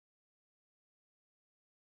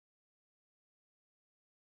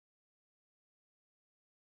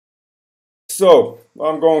So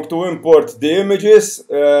I'm going to import the images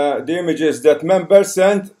that members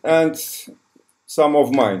sent and some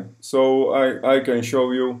of mine. So I can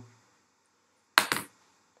show you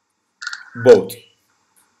both.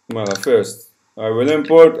 Well, first I will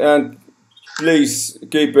import, and please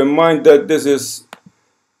keep in mind that this is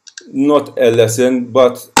not a lesson,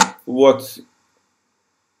 but what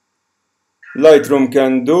Lightroom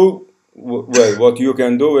can do, well, what you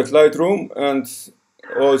can do with Lightroom, and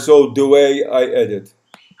also the way I edit.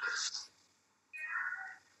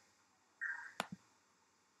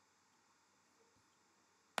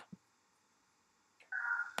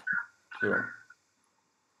 So.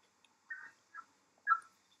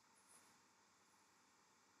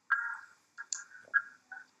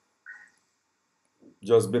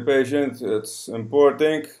 Just be patient, it's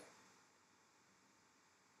importing.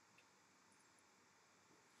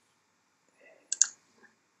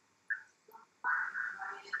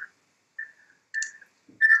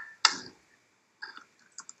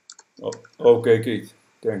 Oh, okay, Keith,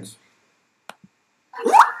 thanks.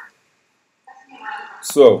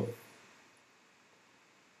 So,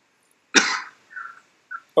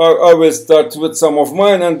 I will start with some of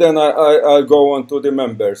mine, and then I'll go on to the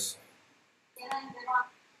members.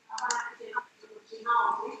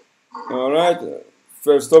 All right,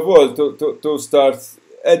 first of all, to start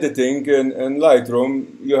editing in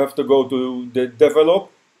Lightroom, you have to go to the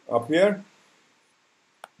develop up here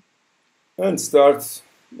and start,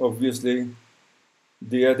 obviously,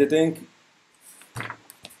 the editing.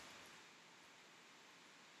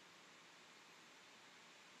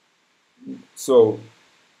 So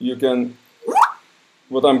you can,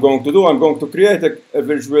 what I'm going to do, I'm going to create a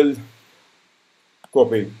visual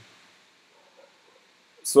copy.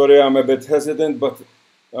 Sorry, I'm a bit hesitant, but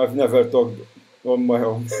I've never talked on my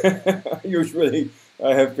own. Usually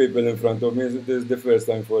I have people in front of me, so this is the first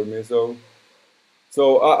time for me. So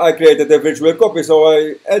I created a visual copy, so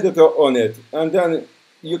I edit on it, and then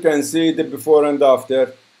you can see the before and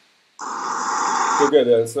after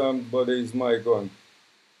together. Somebody's mic on.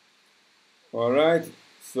 All right,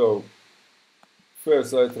 so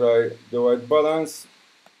first I try the white balance.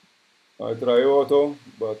 I try auto,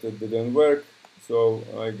 but it didn't work, so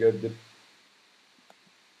I get the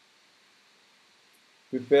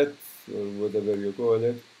pipette, or whatever you call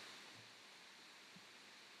it.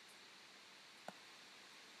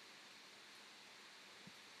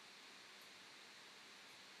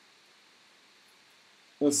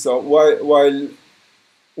 So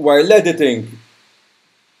while editing,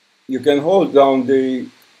 you can hold down the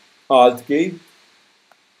Alt key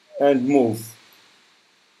and move.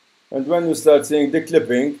 And when you start seeing the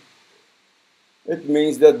clipping, it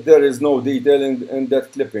means that there is no detail in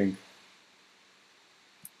that clipping.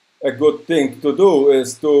 A good thing to do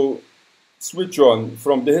is to switch on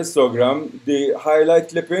from the histogram the highlight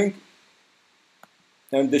clipping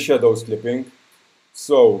and the shadows clipping.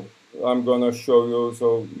 So I'm gonna show you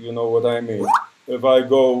so you know what I mean. If I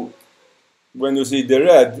go, when you see the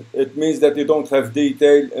red, it means that you don't have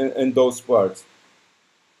detail in those parts.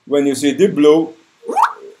 When you see the blue,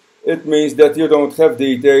 it means that you don't have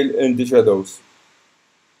detail in the shadows.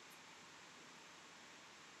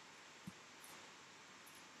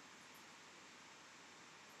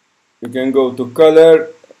 You can go to color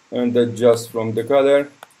and adjust from the color.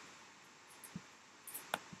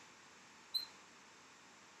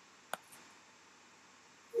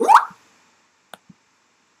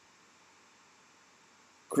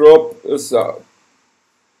 Crop is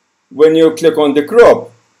when you click on the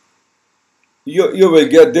crop, you will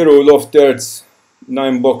get the rule of thirds,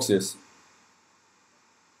 9 boxes.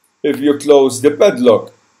 If you close the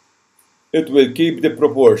padlock, it will keep the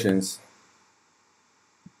proportions.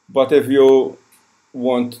 But if you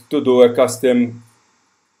want to do a custom,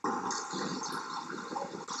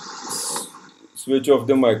 switch off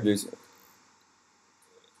the mic please.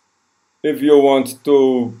 If you want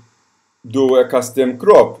to do a custom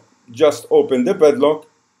crop, just open the padlock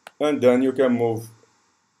and then you can move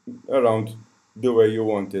around the way you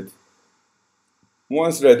want it.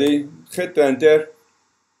 Once ready, hit enter.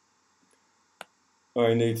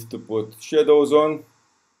 I need to put shadows on.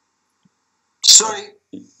 Sorry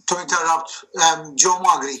to interrupt, Joe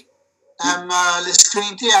Magri.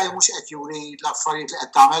 L-screen tiegħi mhux qed juri l-affarijiet li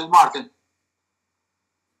qed tagħmel, Martin.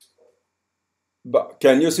 But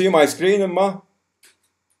can you see my screen, Emma?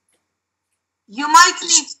 You might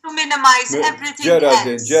need to minimize everything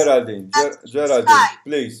Geraldine, Skype.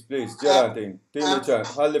 please, Geraldine. Tini ċan,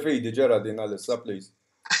 ħalli fidi Geraldine għalissa, please.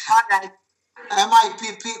 All right.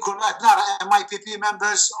 MIPP, kullat nara, MIPP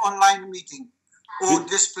members online meeting. Or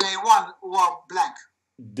display one or blank.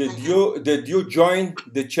 Did you join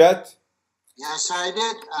the chat? Yes, I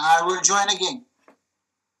did, and I will join again.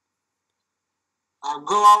 I'll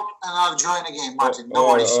go out and I'll join again, Martin. No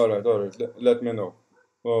worries. All right. Let me know.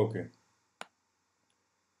 Okay.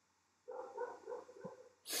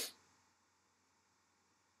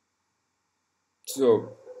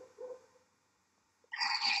 So,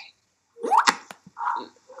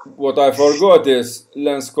 what I forgot is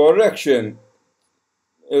lens correction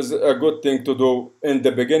is a good thing to do in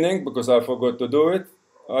the beginning because I forgot to do it.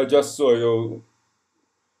 I just saw you.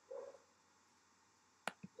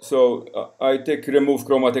 So I take remove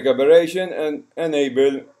chromatic aberration and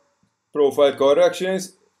enable profile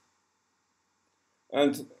corrections,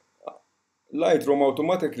 and Lightroom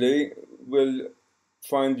automatically will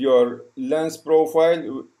find your lens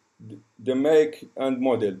profile, the make and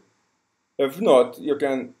model. If not, you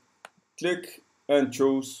can click and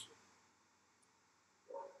choose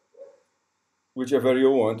whichever you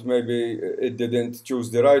want. Maybe it didn't choose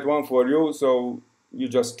the right one for you, so you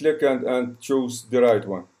just click and choose the right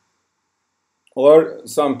one. Or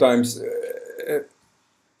sometimes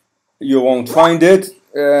you won't find it.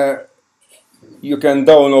 You can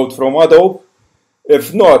download from Adobe.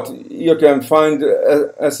 If not, you can find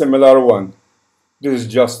a similar one. This is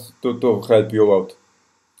just to help you out.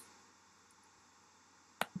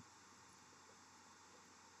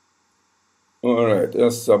 Alright,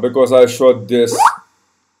 yes, because I shot this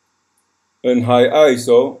in high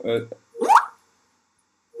ISO,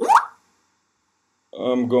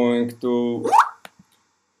 I'm going to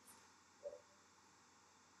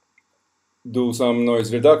do some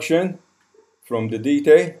noise reduction from the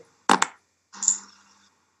detail.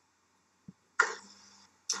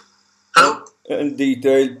 Hello? And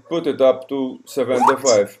detail, put it up to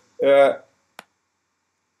 75.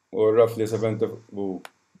 Or roughly 70. Ooh,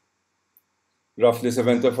 roughly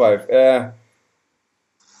 75. A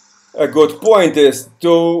good point is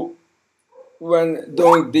to, when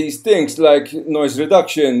doing these things like noise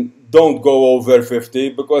reduction, don't go over 50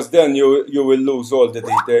 because then you will lose all the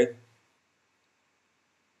detail.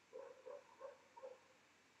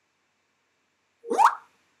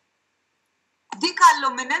 Dika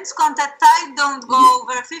luminance contact type don't go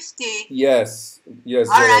over 50. Yes, All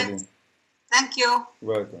right. Geraldine. Thank you.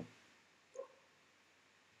 Welcome.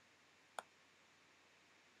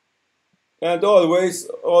 And always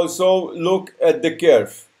also look at the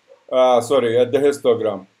curve, at the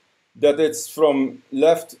histogram, that it's from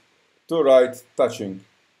left to right touching.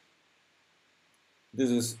 This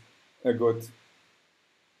is a good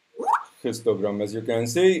histogram, as you can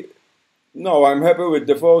see. Now I'm happy with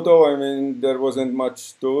the photo. I mean, there wasn't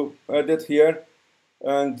much to edit here,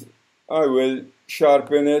 and I will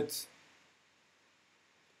sharpen it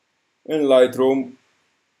in Lightroom.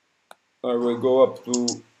 I will go up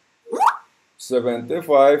to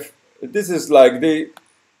 75. This is like the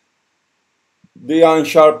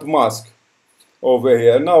unsharp mask over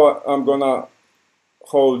here. Now I'm gonna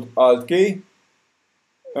hold Alt key,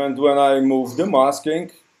 and when I move the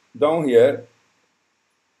masking down here,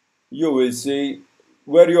 you will see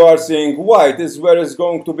where you are seeing white is where it's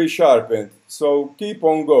going to be sharpened. So keep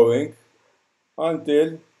on going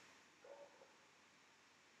until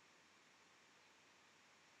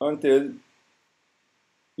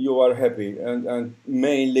you are happy, and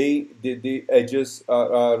mainly the edges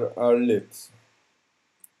are lit.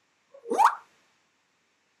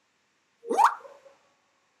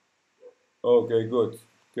 Okay, good,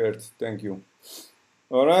 Kurt, thank you.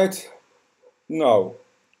 All right, now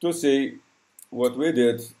to see what we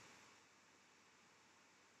did.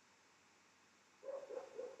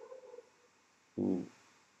 Ooh.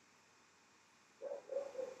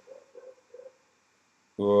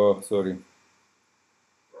 Oh, sorry.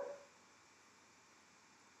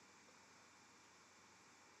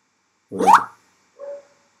 Wait.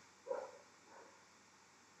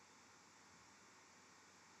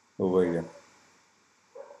 Over here.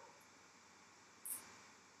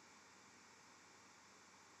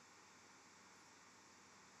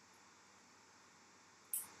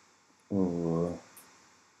 Oh.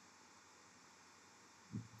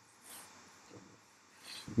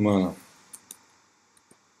 Man,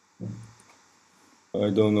 I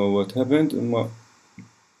don't know what happened.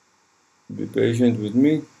 Be patient with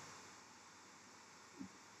me.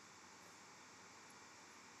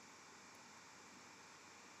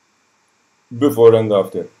 Before and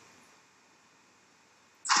after.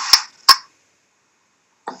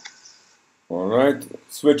 All right,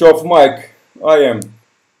 switch off mic. I am.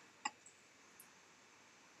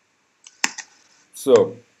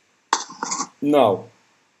 So now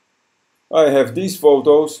I have these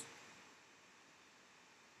photos,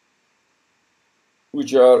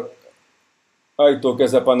 which are I took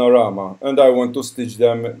as a panorama, and I want to stitch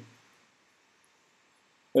them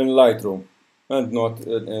in Lightroom and not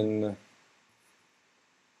in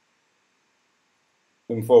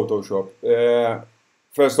Photoshop.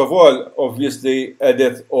 First of all, obviously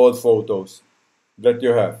edit all photos that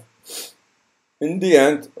you have. In the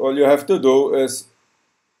end, all you have to do is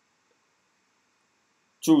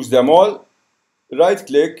choose them all, right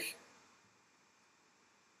click,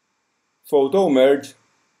 photo merge,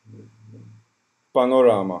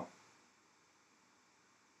 panorama.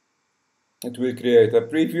 It will create a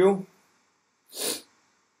preview.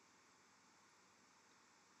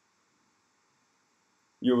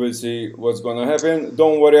 You will see what's gonna happen.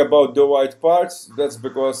 Don't worry about the white parts. That's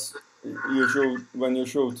because you should, when you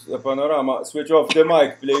shoot a panorama, switch off the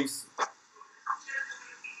mic, please.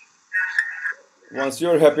 Once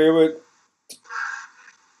you're happy with,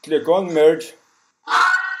 click on merge,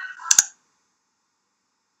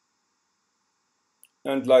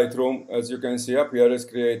 and Lightroom, as you can see up here, is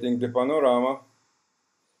creating the panorama,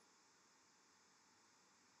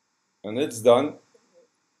 and it's done.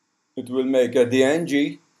 It will make a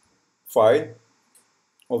DNG file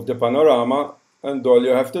of the panorama, and all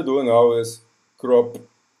you have to do now is crop.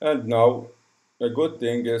 And now a good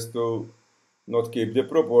thing is to not keep the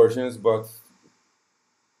proportions, but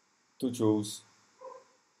to choose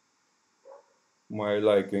my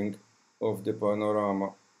liking of the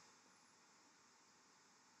panorama.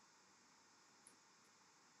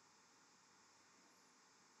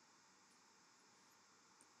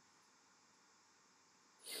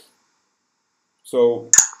 So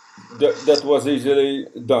that was easily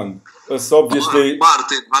done. It's obviously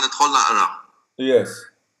Martin, ħanidħol naqra. Yes.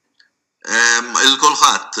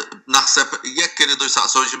 Il-kulħadd naħseb jekk iridu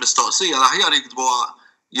jsaqsu xi mistoqsija l-aħjar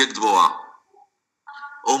jiktbuha.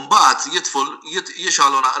 U mbagħad jidħlu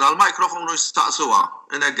jixgħalu naqra l-mikrofon u jistaqsuha.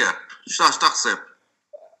 X'tax taħseb?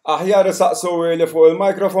 Aħjar isaqsu li fuq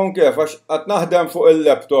il-mikrofon kif għax qed naħdem fuq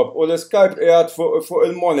il-laptop u l-Skype qiegħed fuq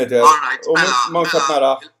il-monitor. U ma qed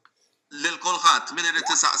narah. Lil kulħadd min irid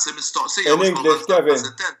isaqsi mistoqsija In English, Kevin.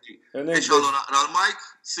 Ixgħalu naqra l-mike,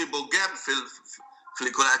 sibu gap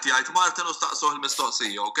fil-kun qed jgħid Martin u staqsuh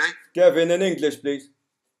il-mistoqsija, okay? Kevin, in English, please.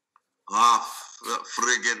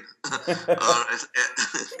 Friggin.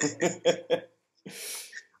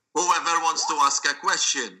 Whoever wants to ask a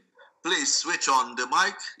question, please switch on the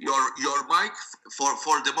mic, your mic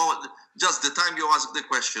for the moment, just the time you ask the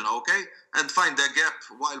question, okay? And find a gap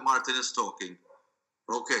while Martin is talking.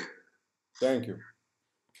 Okay. Thank you.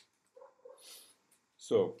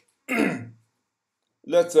 So,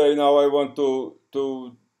 let's say now I want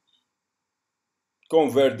to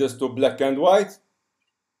convert this to black and white.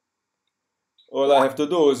 All I have to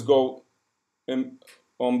do is go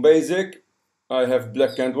on basic. I have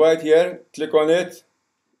black and white here. Click on it.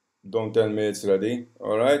 Don't tell me it's ready.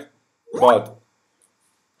 All right, but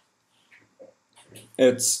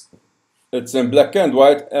it's in black and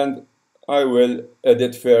white, and I will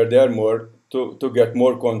edit further more to get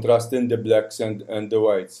more contrast in the blacks and the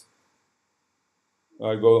whites.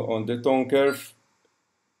 I go on the tone curve.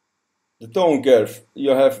 The tone curve,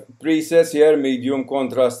 you have presets here, medium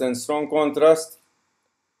contrast and strong contrast.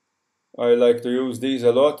 I like to use these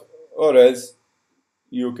a lot, or else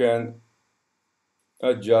you can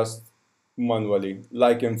adjust manually,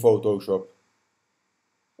 like in Photoshop.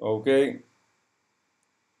 Okay,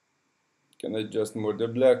 can adjust more the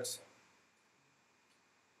blacks,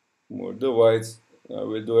 more the whites. I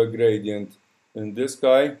will do a gradient in this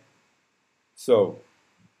guy. So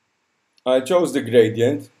I chose the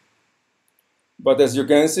gradient, but as you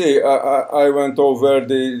can see, I went over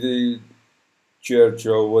the church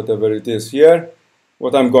or whatever it is here.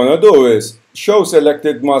 What I'm gonna do is show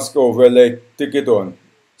selected mask overlay, tick it on.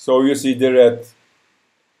 So you see the red.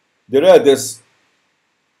 The red is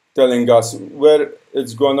telling us where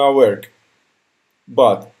it's gonna work.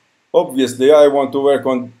 But obviously I want to work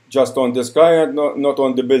on just on the sky and not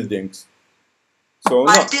on the buildings. So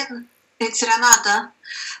Martin, it's Renata.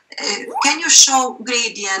 Can you show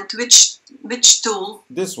gradient? Which tool?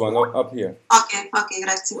 This one up here. Okay,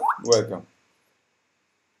 grazie. Welcome.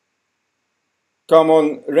 Come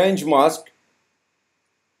on, range mask,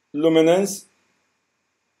 luminance,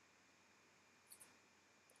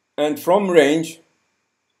 and from range,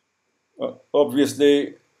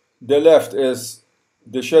 obviously the left is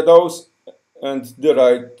the shadows and the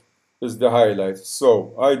right is the highlights.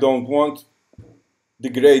 So I don't want the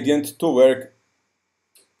gradient to work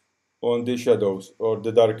on the shadows or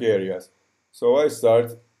the dark areas. So I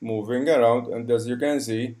start moving around, and as you can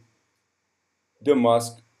see, the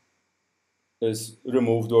mask is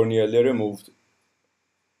removed or nearly removed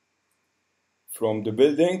from the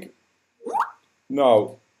building.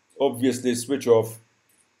 Now, obviously switch off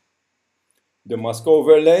the mask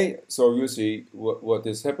overlay, so you see what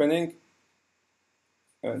is happening.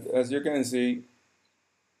 And as you can see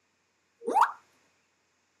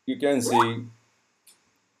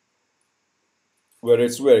where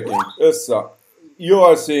it's working. You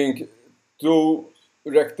are seeing two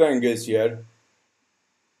rectangles here.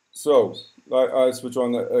 So I'll switch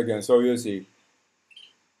on again, so you see.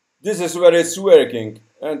 This is where it's working,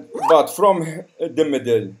 but from the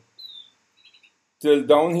middle till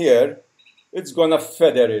down here, it's gonna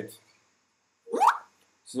feather it.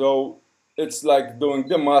 So it's like doing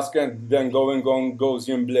the mask and then going on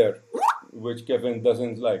Gaussian blur, which Kevin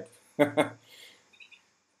doesn't like.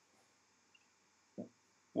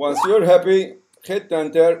 Once you're happy, hit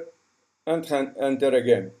enter and enter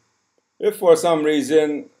again. If for some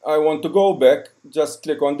reason I want to go back, just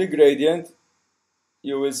click on the gradient.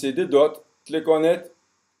 You will see the dot, click on it,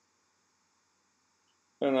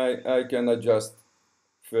 and I can adjust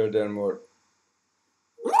furthermore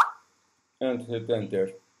and hit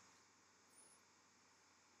enter.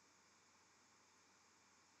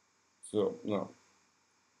 So no.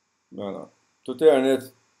 To turn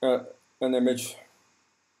it an image,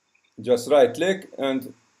 just right click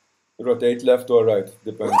and rotate left or right,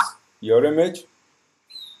 depends your image.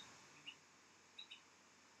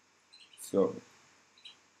 So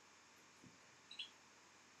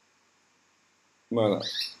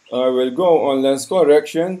I will go on lens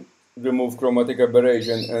correction, remove chromatic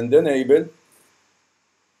aberration and enable.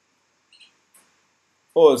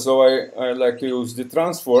 Also I like to use the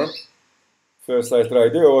transform. First I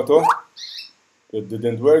tried the auto, it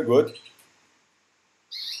didn't work good.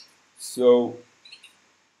 So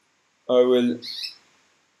I will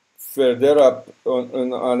further up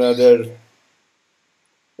on another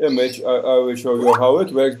image. I will show you how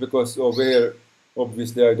it works, because over here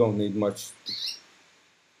obviously I don't need much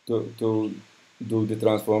to do the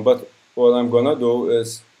transform, but all I'm gonna do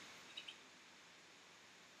is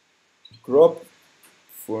crop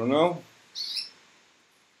for now.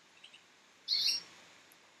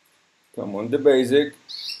 Come on the basic,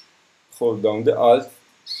 hold down the Alt,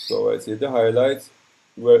 so I see the highlights.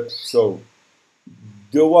 So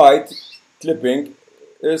the white clipping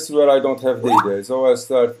is where I don't have detail, so I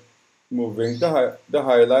start moving the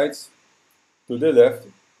highlights to the left.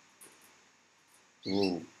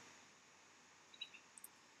 Ooh.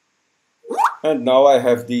 And now I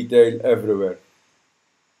have detail everywhere.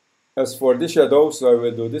 As for the shadows, I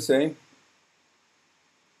will do the same.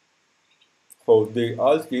 Hold the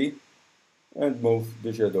Alt key and move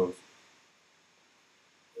the shadows.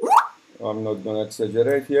 I'm not gonna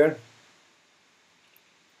exaggerate here.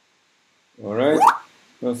 Alright,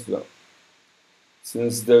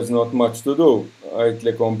 since there's not much to do, I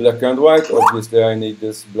click on black and white. Obviously I need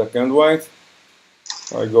this black and white.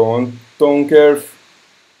 I go on tone curve,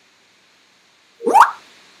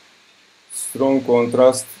 strong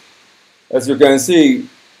contrast. As you can see,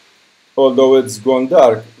 although it's gone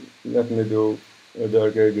dark, let me do a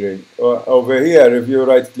darker gray. Over here, if you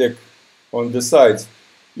right click on the sides,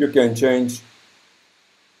 you can change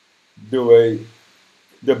the way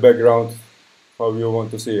the background, how you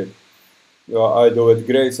want to see it. I do it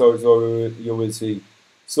gray, so you will see.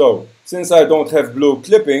 So since I don't have blue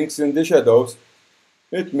clippings in the shadows,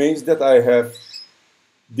 it means that I have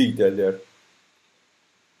detail there.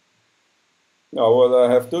 Now what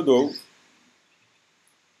I have to do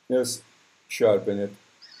is sharpen it.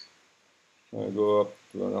 I go up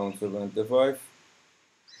to around 75,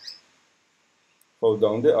 hold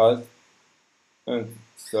down the Alt and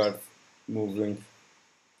start moving.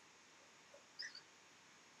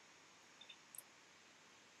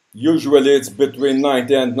 Usually it's between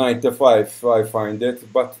 90 and 95, I find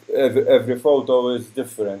it, but every photo is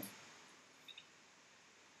different.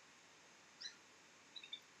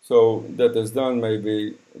 So that is done.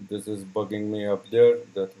 Maybe this is bugging me up there,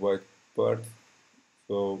 that white part.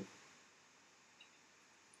 So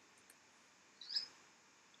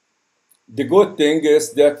the good thing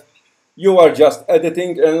is that you are just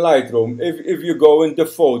editing in Lightroom. If you go in the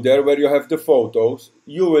folder where you have the photos,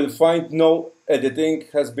 you will find no editing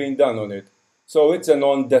has been done on it. So it's a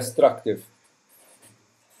non-destructive.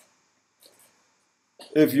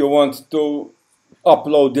 If you want to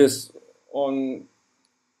upload this on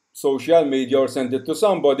social media or send it to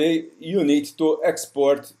somebody, you need to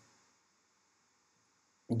export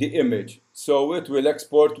the image. So it will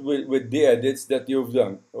export with the edits that you've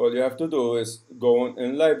done. All you have to do is go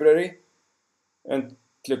in library and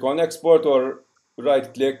click on export, or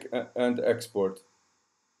right click and export.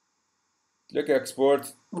 Click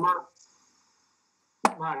export.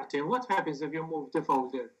 Martin, what happens if you move the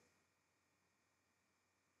folder?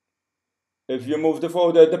 If you move the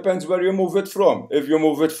folder, it depends where you move it from. If you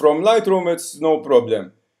move it from Lightroom, it's no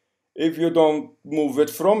problem. If you don't move it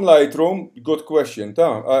from Lightroom, good question.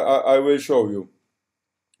 I will show you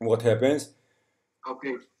what happens.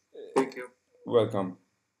 Okay, thank you. Welcome.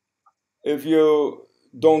 If you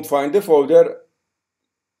don't find the folder,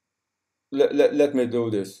 let me do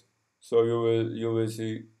this. So you will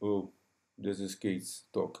see. Oh, this is Keith's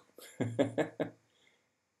talk.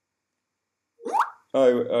 I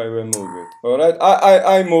will move it. All right.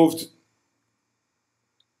 I moved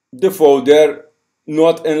the folder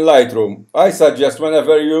not in Lightroom. I suggest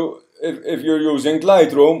whenever if you're using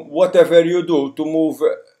Lightroom, whatever you do to move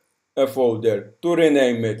a folder, to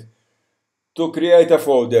rename it, to create a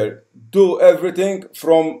folder, do everything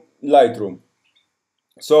from Lightroom.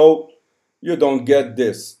 So you don't get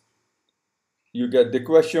this. You get the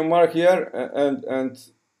question mark here, and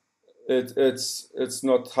it's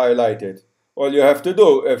not highlighted. All you have to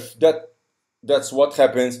do, if that's what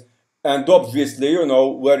happens, and obviously you know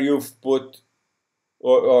where you've put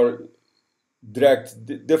or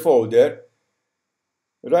dragged the folder,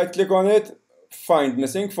 right click on it, find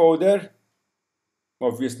missing folder.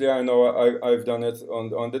 Obviously I know I've done it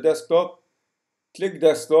on the desktop. Click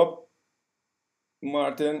desktop,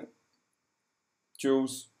 Martin,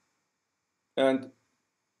 choose, and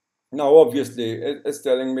now obviously it's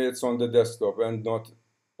telling me it's on the desktop and not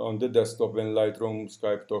on the desktop in Lightroom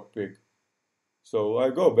Skype Talk Pic. So I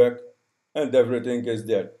go back and everything is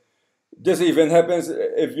there. This even happens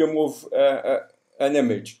if you move an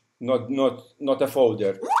image, not a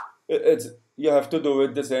folder. You have to do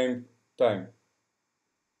it the same time.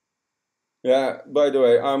 Yeah, by the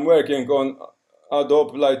way, I'm working on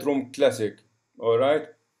Adobe Lightroom Classic, all right?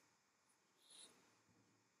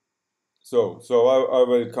 So I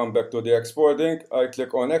will come back to the exporting. I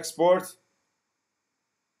click on export,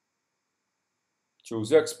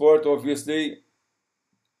 choose export, obviously.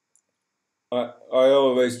 I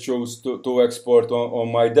always choose to export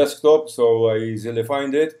on my desktop, so I easily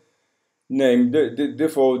find it. Name the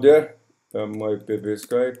folder, my PP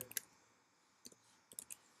Skype.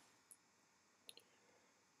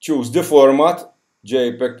 Choose the format,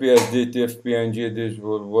 JPEG, PSD, TIFF, PNG,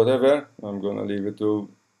 whatever. I'm gonna leave it to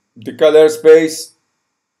the color space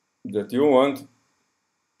that you want.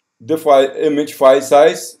 The image file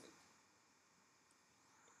size,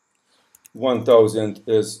 1000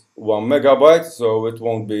 is 1 megabyte, so it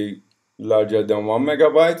won't be larger than 1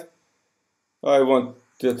 megabyte. I want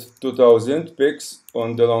it 2000 pics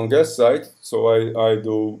on the longest side, so I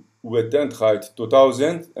do width and height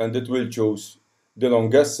 2000, and it will choose the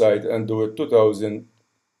longest side and do it 2000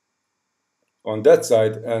 on that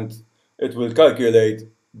side, and it will calculate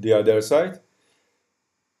the other side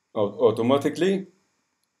automatically.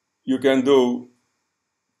 You can do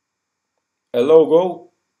a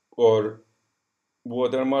logo or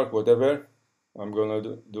watermark, whatever. I'm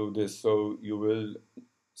gonna do this so you will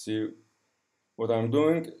see what I'm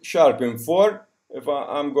doing. Sharpen 4. If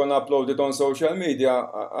I'm gonna upload it on social media,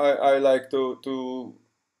 I like to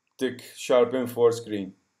tick Sharpen 4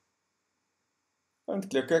 screen. And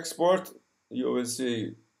click export. You will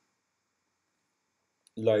see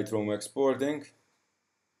Lightroom exporting.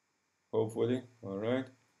 Hopefully, all right.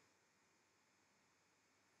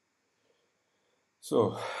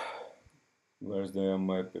 So, where's the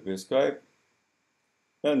my PP Skype?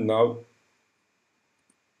 And now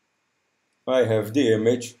I have the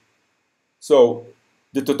image. So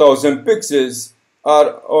the 2000 pixels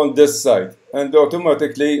are on this side, and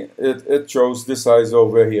automatically it shows the size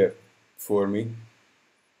over here for me.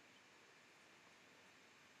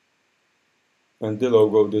 And the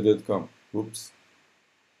logo didn't come. Oops.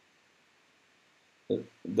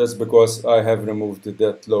 That's because I have removed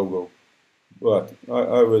that logo. But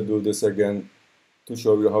I will do this again to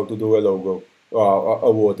show you how to do a logo.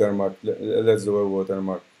 A watermark. Let's do a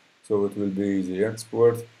watermark. So it will be easy.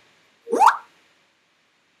 Export.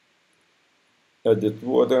 Edit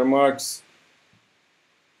watermarks.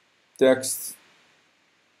 Text.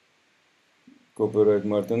 Copyright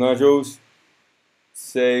Martin AGIUS.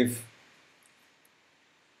 Save.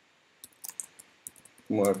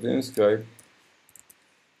 Martin Skype.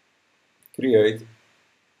 Create.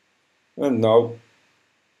 And now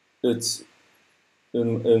it's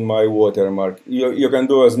in my watermark. You can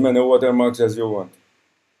do as many watermarks as you want,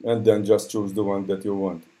 and then just choose the one that you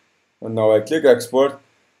want. And now I click export.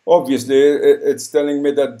 Obviously it's telling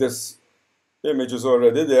me that this image is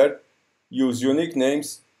already there. Use unique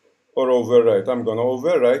names or overwrite. I'm gonna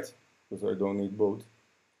overwrite because I don't need both.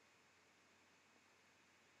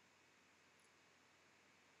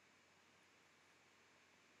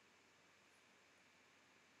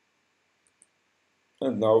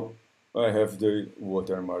 And now I have the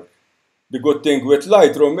watermark. The good thing with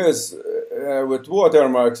Lightroom is, with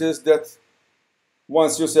watermarks, is that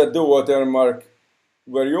once you set the watermark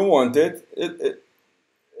where you want it,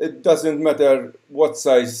 it doesn't matter what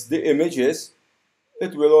size the image is,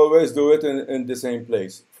 it will always do it in the same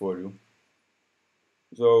place for you.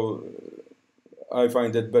 So I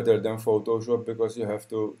find it better than Photoshop because you have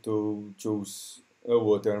to choose a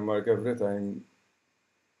watermark every time.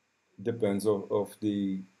 Depends of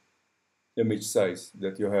the image size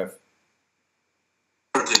that you have.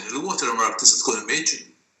 The watermark tista' tkun image.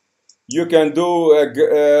 You can do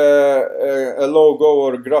a logo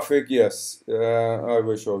or graphic, yes. I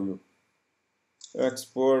will show you.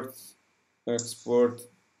 Export.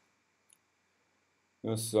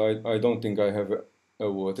 Yes, I don't think I have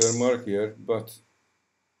a watermark here, but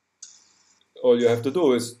all you have to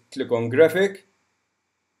do is click on graphic.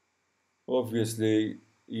 Obviously,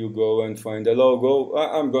 you go and find a logo.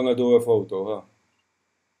 I'm gonna do a photo, huh?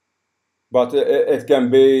 But it can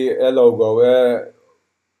be a logo.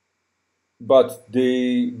 But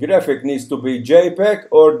the graphic needs to be JPEG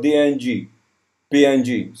or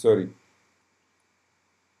PNG, sorry.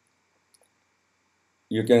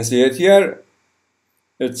 You can see it here.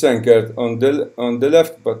 It's anchored on the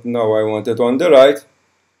left, but now I want it on the right.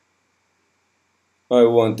 I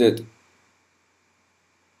want it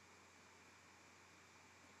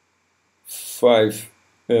 5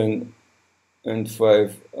 in and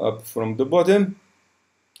 5 up from the bottom.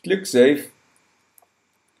 Click Save.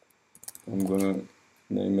 I'm gonna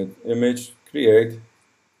name it Image, Create.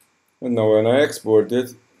 And now when I export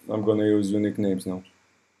it, I'm gonna use unique names now.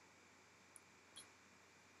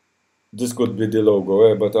 This could be the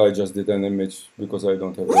logo, but I just did an image because I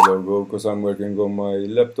don't have a logo, because I'm working on my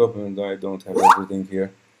laptop and I don't have everything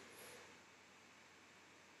here.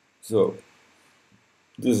 So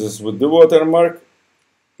this is with the watermark,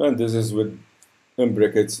 and this is with, in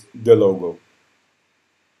brackets, the logo.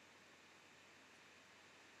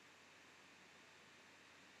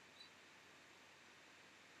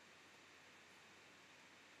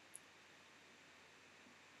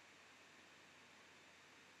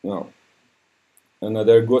 Now,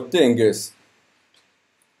 another good thing is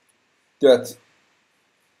that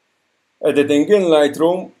editing in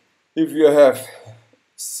Lightroom, if you have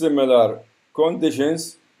similar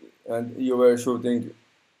conditions and you were shooting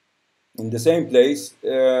in the same place,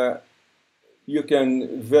 you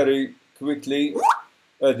can very quickly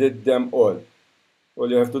edit them all. All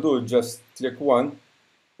you have to do is just click one.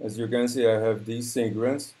 As you can see, I have these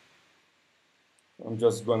sequence. I'm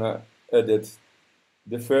just gonna edit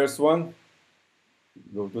the first one.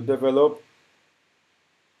 Go to develop,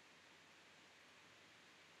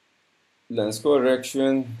 lens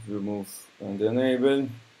correction, remove and enable.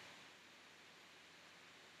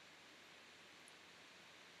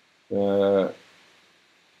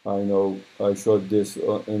 I know I shot this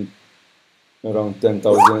in around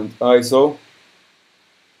 10,000 ISO.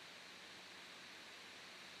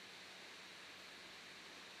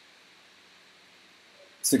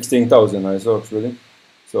 $16,000 ISO actually.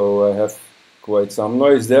 So I have quite some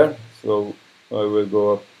noise there. So I will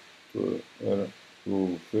go up to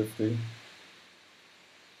 250.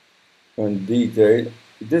 And detail.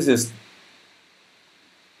 This is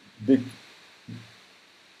the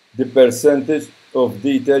percentage of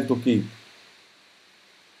detail to keep.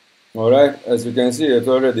 Alright, as you can see, it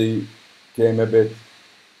already came a bit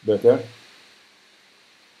better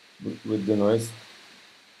with the noise.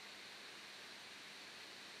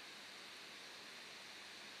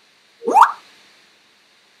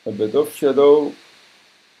 A bit of shadow,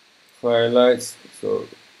 highlights, so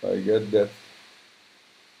I get that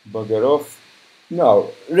bugger off. Now,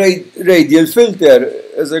 radial filter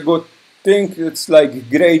is a good thing. It's like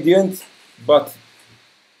gradient, but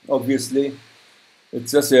obviously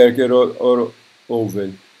it's a circle or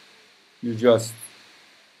oval. You just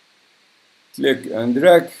click and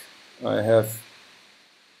drag. I have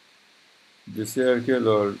the circle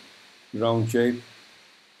or round shape.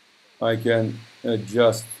 I can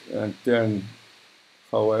adjust and turn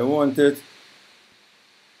how I want it.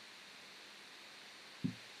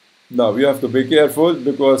 Now you have to be careful,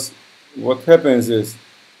 because what happens is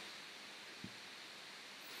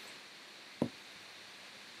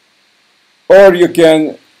or you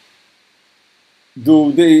can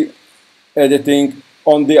do the editing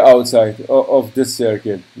on the outside of this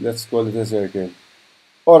circle. Let's call it a circle.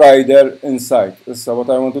 Or either inside. So what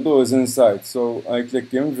I want to do is inside. So I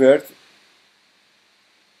click invert,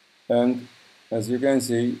 and as you can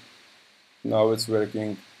see, now it's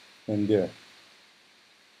working in there.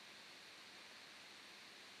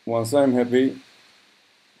 Once I'm happy,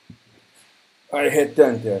 I hit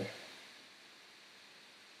enter.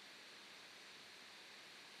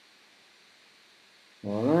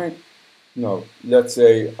 Now, let's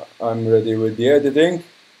say I'm ready with the editing.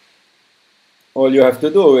 All you have to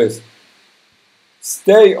do is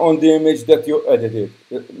stay on the image that you edited,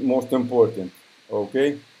 most important,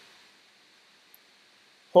 okay?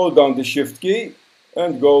 Hold down the Shift key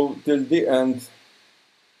and go till the end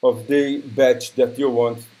of the batch that you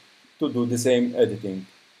want to do the same editing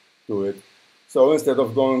to it. So instead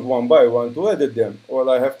of going one by one to edit them, all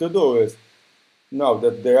I have to do is, now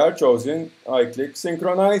that they are chosen, I click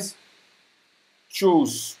Synchronize,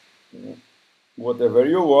 choose whatever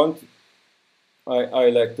you want. I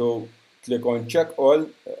like to click on Check All,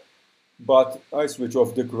 but I switch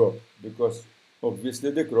off the crop because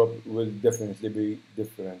obviously the crop will definitely be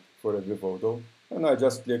different for every photo. And I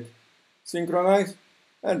just click Synchronize,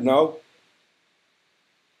 and now,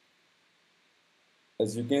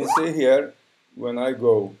 as you can see here, when I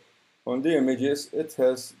go on the images, it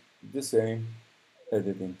has the same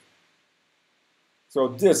editing. So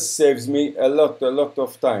this saves me a lot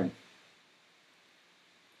of time.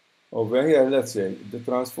 Over here, let's say, the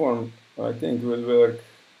transform, I think will work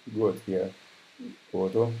good here.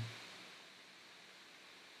 Photo.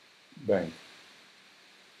 Bang.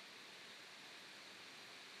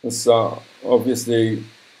 So obviously,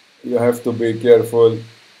 you have to be careful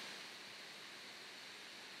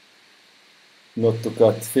not to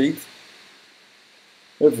cut feet.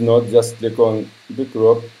 If not, just click on the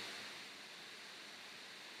crop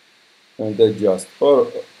and adjust. Or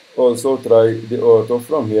also try the auto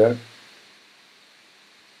from here.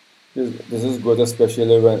 This is good,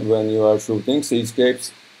 especially when you are shooting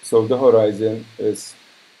seascapes, so the horizon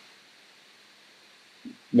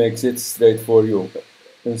makes it straight for you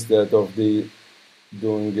instead of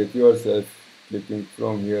doing it yourself, clicking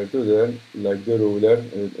from here to there like the ruler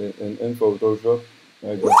in Photoshop.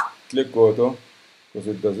 I just click auto because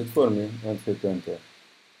it does it for me and hit enter.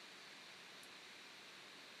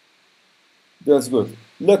 That's good.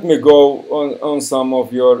 Let me go on some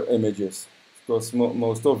of your images, because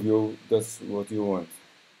most of you, that's what you want.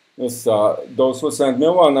 Yes, those who send me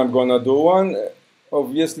one, I'm gonna do one,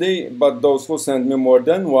 obviously, but those who send me more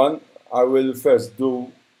than one, I will first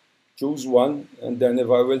choose one, and then if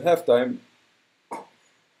I will have time,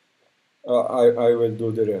 I will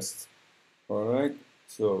do the rest. All right,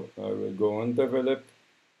 so I will go on develop,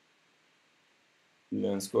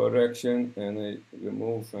 lens correction, and I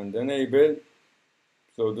remove and enable.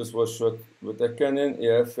 So this was shot with a Canon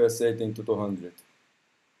EFS 18-200.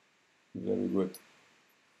 Very good.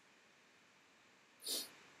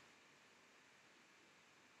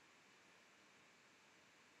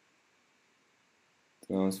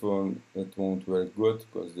 Transform, it won't work good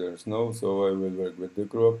because there's no, so I will work with the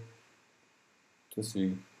crop to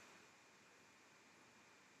see.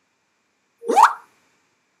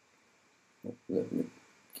 Let me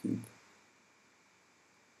keep.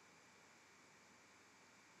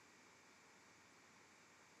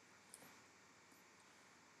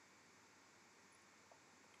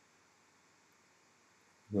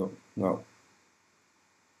 No, now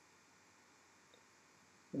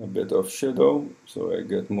a bit of shadow so I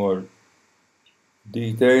get more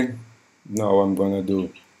detail. Now I'm gonna do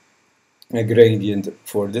a gradient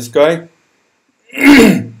for the sky.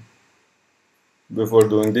 Before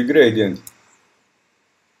doing the gradient,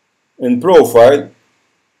 in profile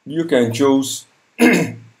you can choose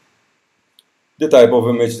the type of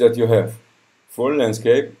image that you have. For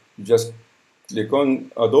landscape, just click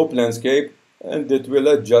on Adobe Landscape and it will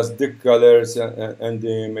adjust the colors and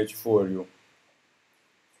the image for you.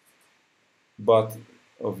 But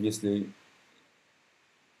obviously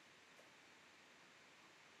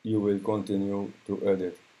you will continue to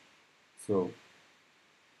edit. So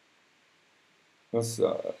this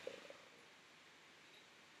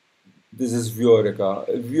is Viorica.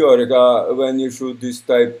 Viorica, when you shoot this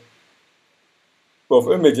type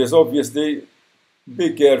of images, obviously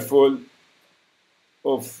be careful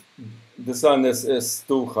of the sun is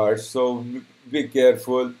too harsh, so be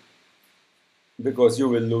careful because you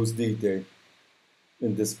will lose detail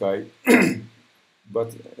in the sky.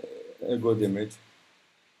 But a good image.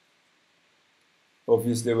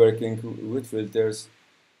 Obviously working with filters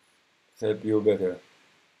help you better.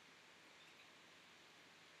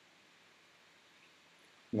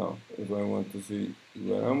 Now, if I want to see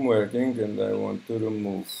where I'm working and I want to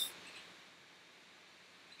remove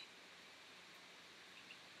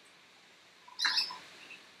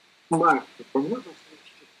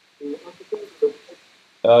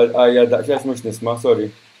دقشاش مش نسمع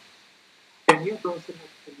sorry.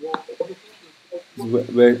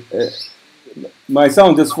 My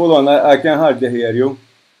sound is full on, I can hardly hear you.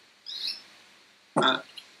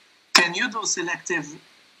 Can you do selective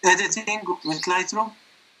editing with Lightroom?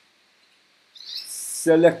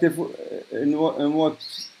 selective in what?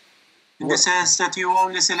 In the sense that you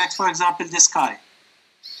only select, for example, the sky.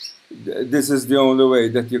 This is the only way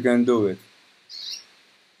that you can do it.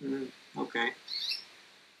 Okay.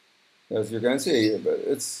 As you can see,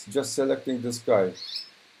 it's just selecting the sky.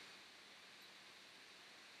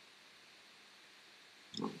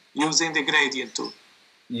 Using the gradient tool.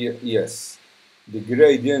 Yes. The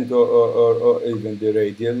gradient or even the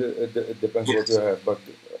radial, it depends what you have, but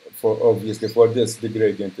obviously for this, the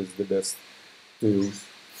gradient is the best to use.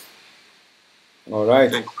 All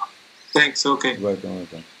right. Thanks. Okay.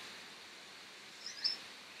 Welcome.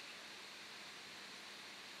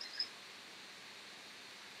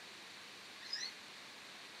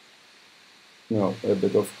 Now a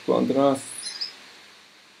bit of contrast.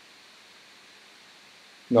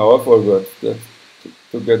 Now I forgot that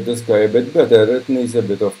to get the sky a bit better, it needs a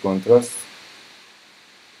bit of contrast.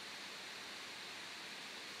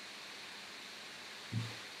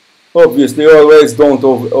 Obviously, always don't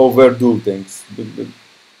overdo things.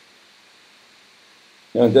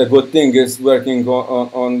 And the good thing is working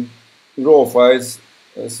on raw files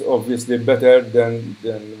is obviously better than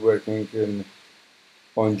working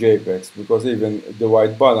on JPEGs, because even the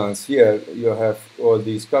white balance here, you have all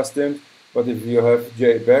these customs, but if you have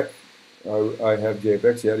JPEG, I have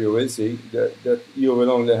JPEGs here, you will see that you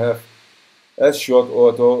will only have S-shot,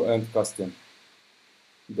 auto, and custom.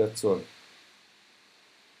 That's all.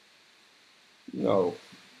 No.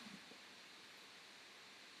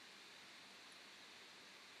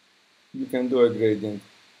 You can do a gradient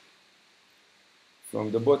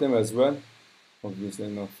from the bottom as well, obviously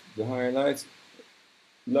not the highlights.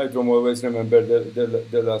 Lightroom always remember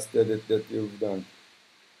the last edit that you've done.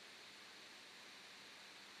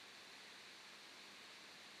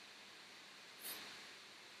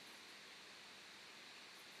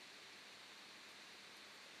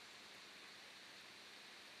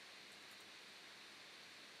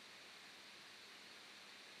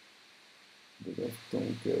 Bit of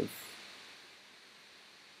tone curve.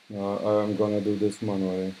 I'm gonna do this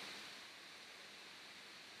manually.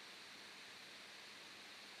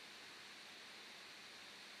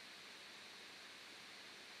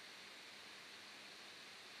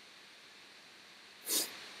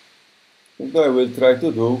 And I will try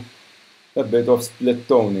to do a bit of split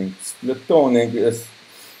toning. Split toning is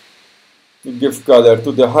to give color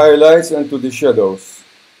to the highlights and to the shadows.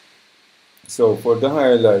 So for the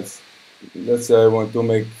highlights, let's say I want to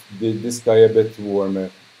make the sky a bit warmer.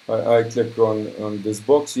 I click on this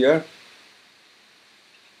box here.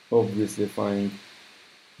 Obviously find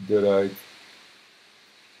the right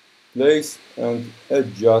place and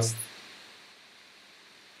adjust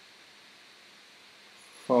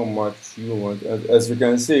how much you want. As you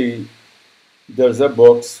can see, there's a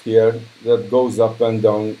box here that goes up and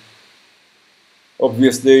down.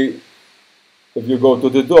 Obviously, if you go to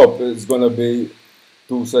the top, it's gonna be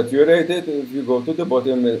too saturated. If you go to the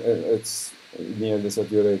bottom, it's nearly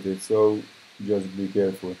saturated. So just be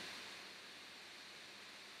careful.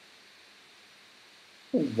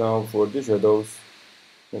 And now for the shadows,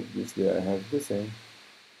 obviously I have the same.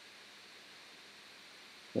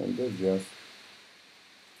 And adjust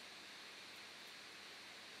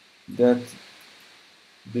that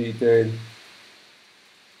detail.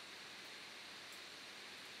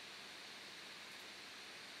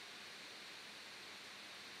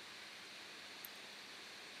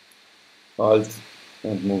 Alt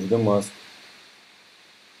and move the mask.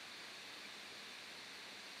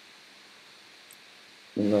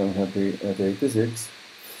 And I'm happy at 86.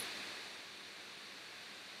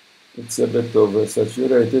 It's a bit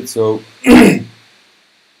oversaturated, so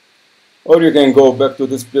or you can go back to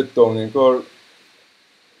the split toning or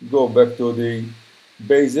go back to the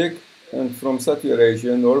basic, and from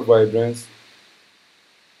saturation or vibrance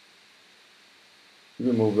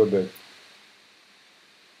remove a bit.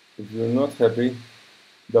 If you're not happy,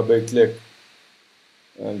 double click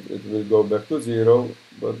and it will go back to 0,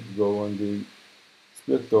 but go on the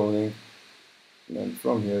split toning, and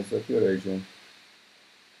from here saturation,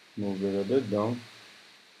 move it a bit down,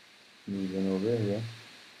 even over here.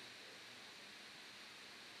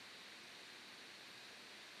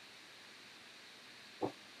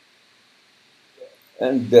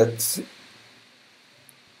 And that,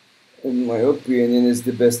 in my opinion, is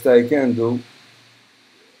the best I can do,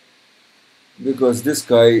 because this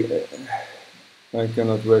guy, I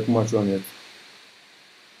cannot work much on it.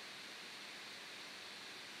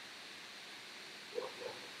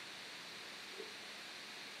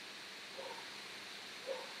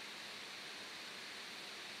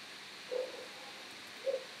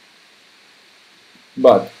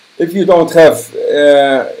 But if you don't have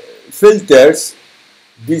filters,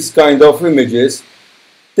 these kind of images,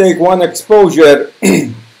 take one exposure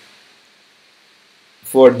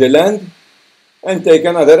for the land and take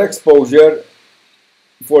another exposure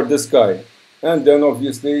for the sky. And then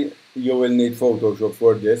obviously you will need Photoshop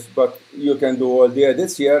for this, but you can do all the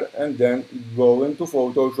edits here and then go into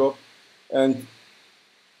Photoshop and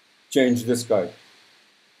change the sky.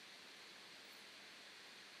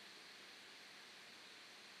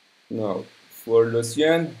 Now for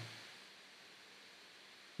Lucien,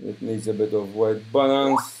 it needs a bit of white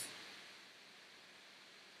balance.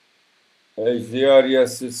 HDR,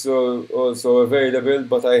 yes, it's also available,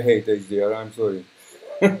 but I hate HDR, I'm sorry.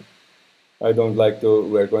 I don't like to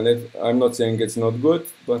work on it. I'm not saying it's not good,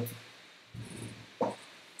 but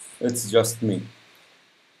it's just me.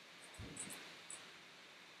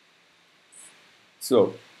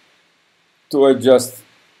 So, to adjust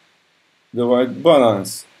the white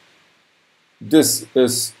balance, this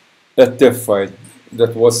is a TIFF file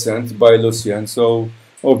that was sent by Lucien, so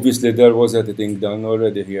obviously there was editing done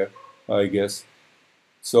already here, I guess.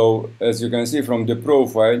 So, as you can see from the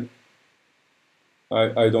profile,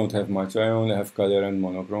 I don't have much. I only have color and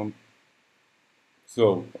monochrome.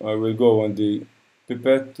 So I will go on the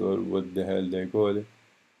pipette, or what the hell they call it,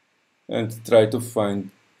 and try to find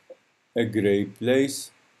a gray place.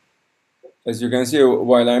 As you can see,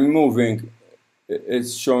 while I'm moving,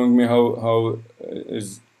 it's showing me how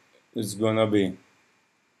it's gonna be.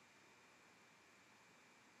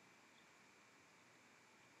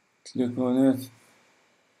 Click on it.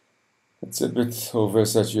 It's a bit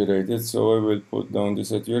oversaturated, so I will put down the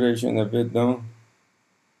saturation a bit down.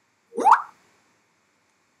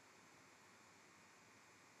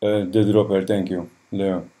 The dropper, thank you,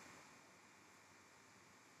 Leo.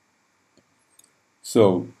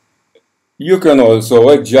 So you can also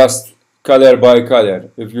adjust color by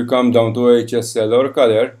color. If you come down to HSL or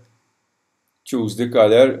color, choose the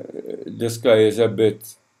color. The sky is a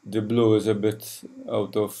bit, the blue is a bit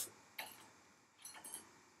out of.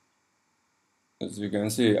 As you can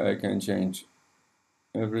see, I can change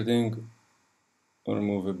everything or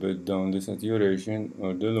move a bit down the saturation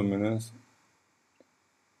or the luminance.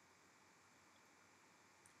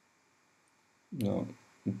 No,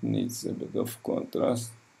 it needs a bit of contrast.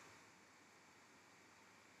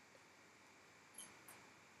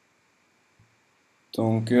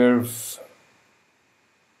 Tone curve.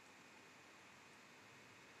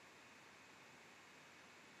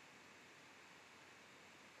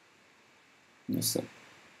 Yes.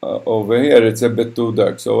 Over here it's a bit too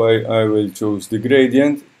dark, so I will choose the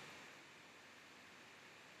gradient.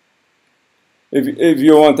 If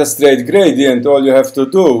you want a straight gradient, all you have to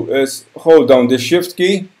do is hold down the shift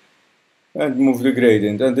key and move the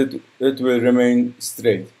gradient, and it will remain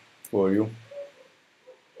straight for you.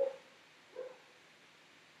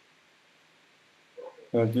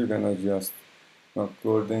 And you can adjust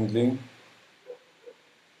accordingly.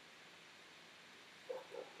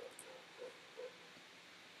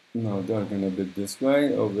 Now darken a bit the sky.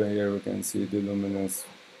 Over here we can see the luminance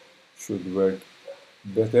should work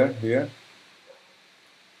better here.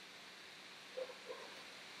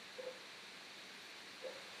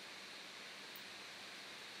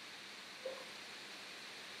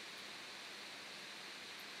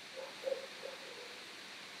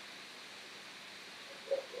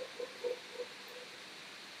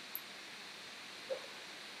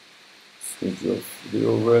 Switch off the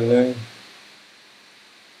overlay.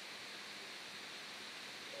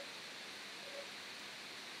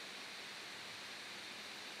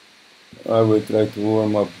 I will try to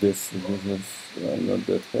warm up this because I'm not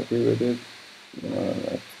that happy with it.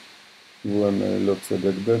 Warmer looks a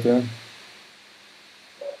bit better.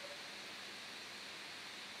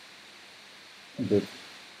 Bit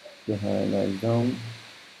the highlight down.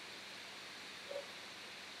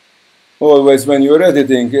 Always when you're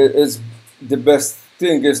editing, it's the best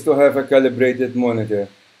thing is to have a calibrated monitor,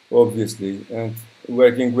 obviously, and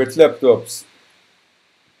working with laptops.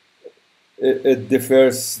 It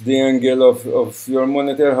differs the angle of your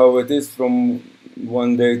monitor, how it is from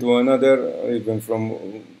one day to another, even from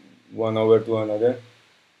 1 hour to another.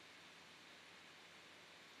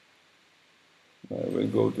 I will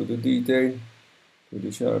go to the detail, to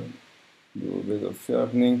the sharp, do a bit of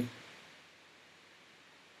sharpening.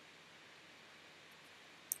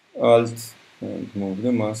 Alt and move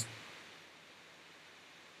the mask.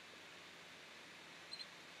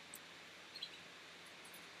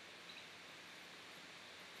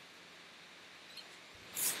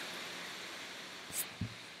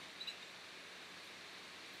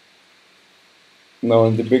 Now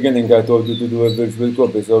in the beginning I told you to do a virtual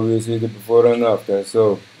copy, so you see the before and after.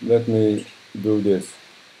 So let me do this.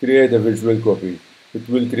 Create a virtual copy. It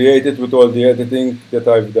will create it with all the editing that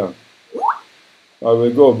I've done. I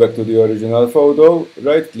will go back to the original photo,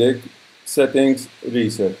 right click, settings,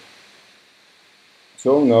 reset.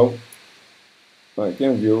 So now I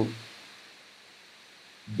can view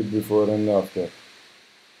the before and after.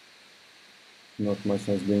 Not much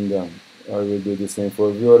has been done. I will do the same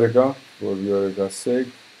for Viorica, for Viorica's sake.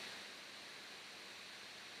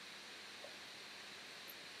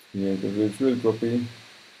 Create a virtual copy.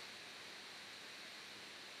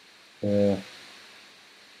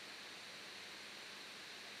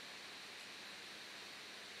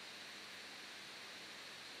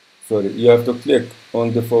 Sorry, you have to click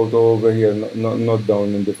on the photo over here, not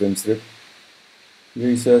down in the film strip.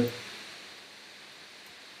 Reset.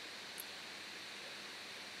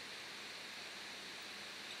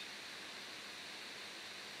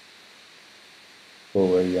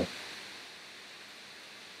 Over here.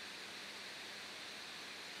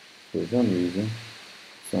 For some reason,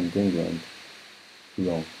 something went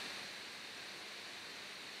wrong.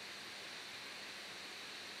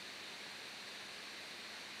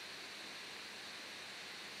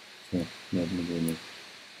 So, let me do it.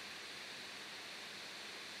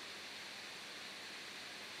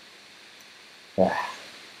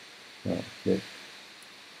 Okay.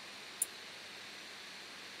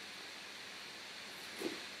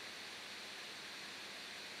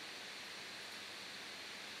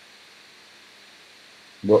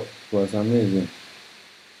 But for some reason,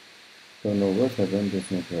 don't know what happened,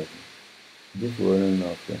 it's not happening. Before and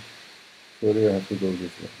after. Sorry, I have to go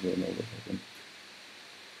this way. Don't know what happened.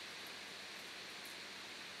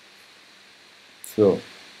 So,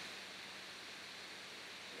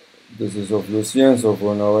 this is of Lucien, so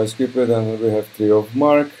for now I skip it, and we have 3 of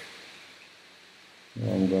Mark.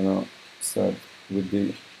 I'm gonna start with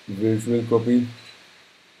the virtual copy.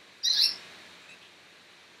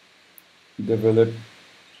 Develop.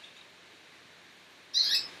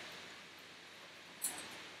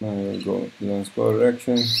 I will go lens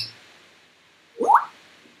correction.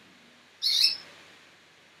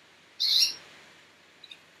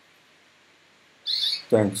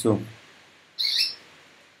 Thanks, so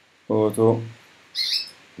auto.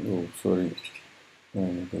 Oh, sorry. I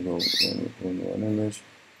need to go on one image.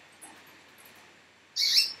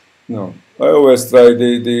 No, I always try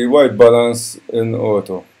the white balance in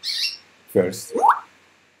auto first,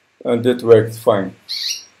 and it worked fine.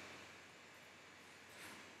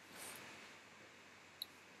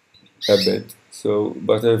 A bit. So,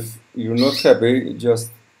 but if you're not happy,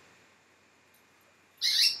 just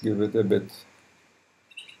give it a bit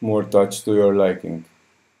more touch to your liking.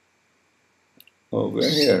 Over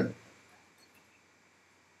here,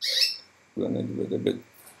 gonna give it a bit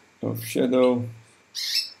of shadow,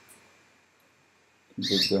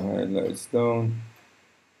 put the highlights down.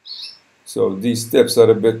 So these steps are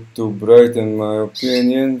a bit too bright in my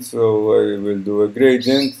opinion, so I will do a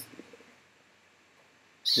gradient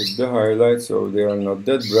with the highlights so they are not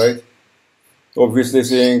that bright. Obviously,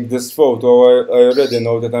 seeing this photo, I already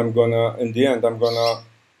know that I'm gonna, in the end, I'm gonna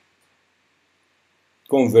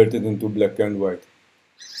convert it into black and white.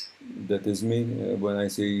 That is me. When I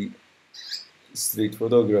see street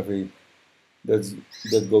photography,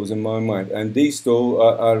 that goes in my mind. And these two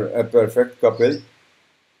are a perfect couple,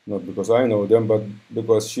 not because I know them, but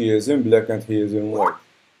because she is in black and he is in white.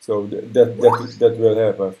 So that will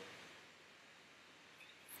help us.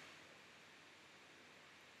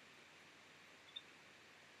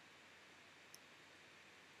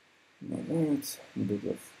 Right, a bit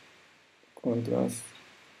of contrast.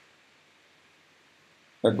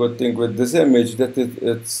 A good thing with this image that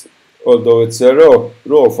it's although it's a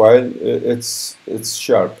raw file, it's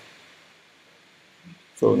sharp.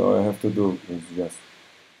 So now I have to do is just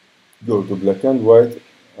go to black and white.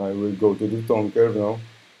 I will go to the tone curve now.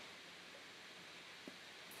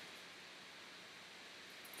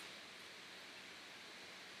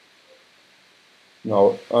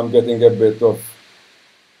 Now I'm getting a bit of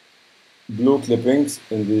blue clippings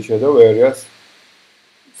in the shadow areas.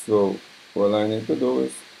 So all I need to do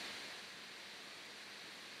is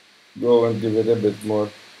go and give it a bit more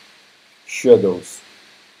shadows.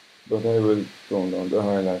 But I will tone down the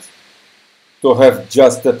highlights. To have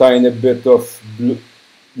just a tiny bit of blue,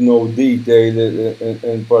 no detail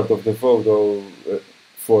in part of the photo,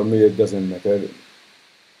 for me it doesn't matter.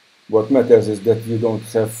 What matters is that you don't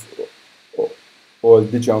have all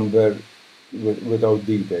the chamber without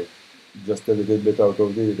detail. Just a little bit out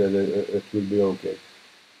of detail, it will be okay.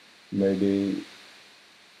 Maybe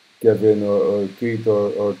Kevin or Keith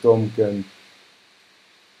or Tom can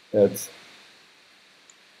add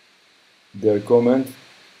their comment.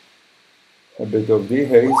 A bit of the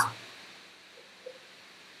haze.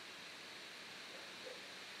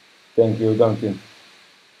 Thank you, Duncan.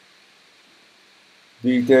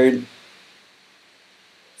 Detail.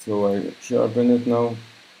 So I sharpen it now.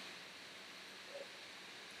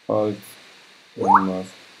 Alt and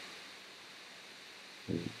mask.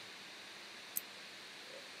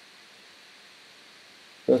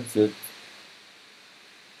 That's it.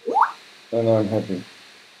 And I'm happy.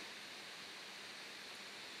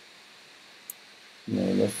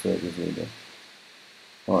 Now let's try this again.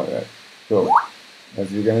 Alright. So as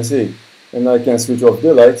you can see, and I can switch off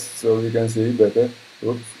the lights so you can see better.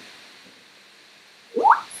 Oops.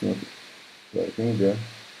 It's not working there.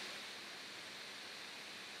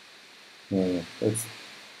 No, it's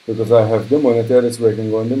because I have the monitor, it's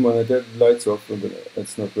working on the monitor, lights off, but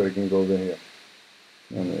it's not working over here.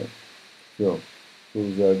 Anyway, so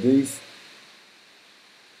those are these.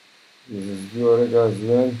 This is Viorica as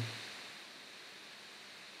well.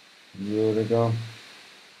 Viorica.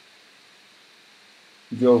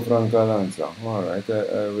 Joe Francalanza. Alright,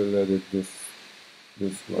 I will edit this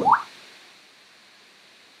one.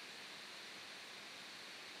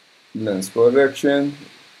 Lens correction,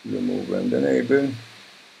 remove and enable.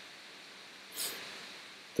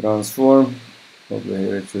 Transform, over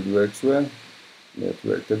here it should work well. That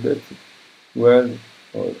worked a bit well.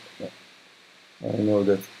 Or I know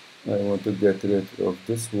that I want to get rid of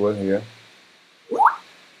this wall here.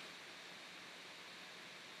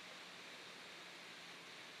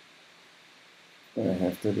 I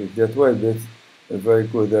have to leave that white bit. If I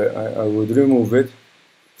could, I would remove it,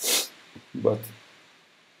 but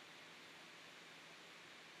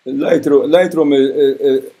Lightroom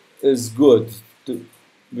is good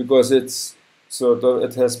because it's sort of,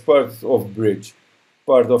 it has part of Bridge,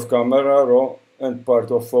 part of Camera Raw, and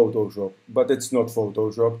part of Photoshop, but it's not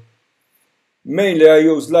Photoshop. Mainly I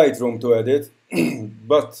use Lightroom to edit,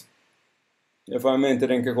 but if I'm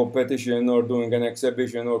entering a competition or doing an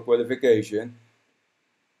exhibition or qualification,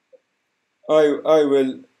 I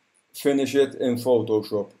will finish it in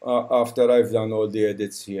Photoshop after I've done all the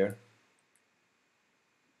edits here.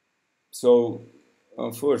 So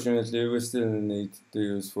unfortunately we still need to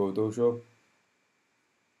use Photoshop.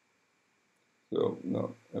 So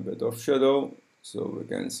now a bit of shadow so we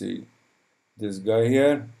can see this guy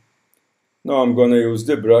here. Now I'm gonna use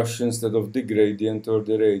the brush instead of the gradient or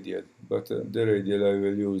the radial, but the radial I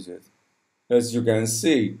will use it. As you can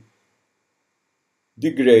see,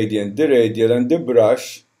 the gradient, the radial and the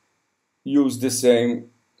brush use the same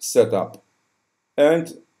setup,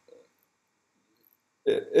 and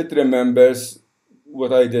it remembers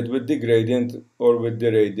what I did with the gradient or with the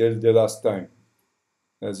radial the last time.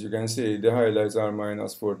 As you can see, the highlights are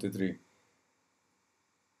 -43.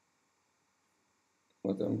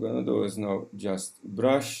 What I'm gonna do is now just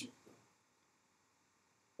brush,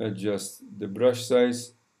 adjust the brush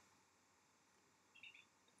size,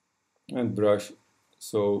 and brush.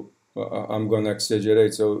 So I'm gonna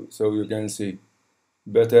exaggerate so you can see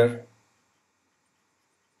better.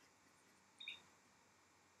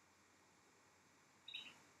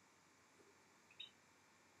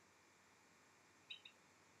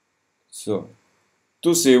 So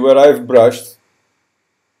to see where I've brushed,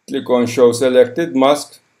 click on Show Selected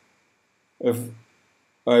Mask. If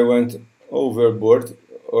I went overboard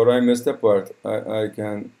or I missed a part, I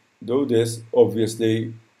can do this.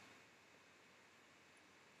 Obviously,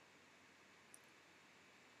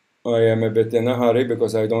 I am a bit in a hurry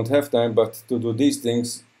because I don't have time, but to do these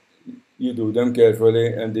things, you do them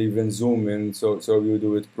carefully and even zoom in so you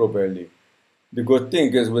do it properly. The good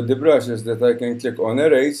thing is with the brushes that I can click on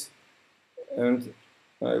Erase and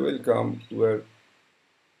I will come where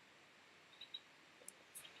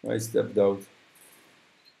I stepped out.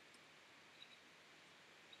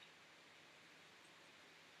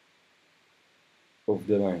 Of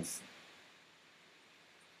the lines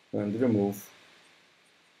and remove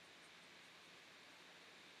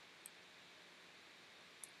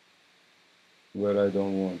where I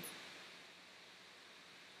don't want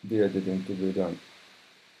the editing to be done.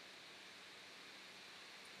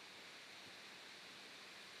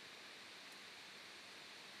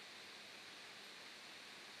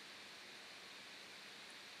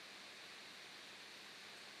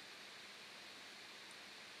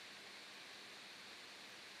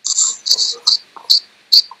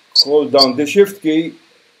 Hold down the Shift key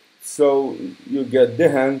so you get the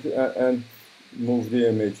hand and move the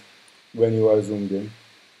image when you are zoomed in.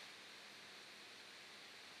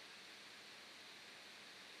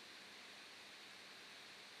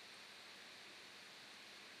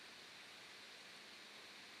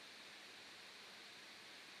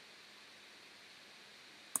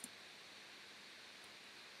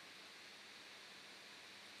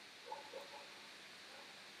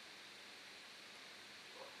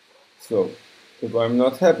 So if I'm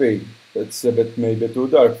not happy, it's a bit maybe too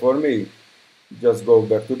dark for me, just go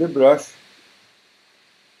back to the brush,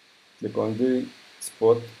 click on the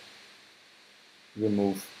spot,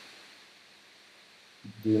 remove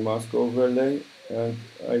the mask overlay, and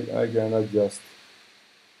I can adjust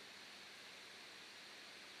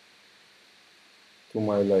to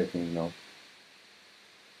my liking now.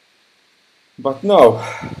 But now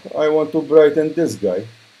I want to brighten this guy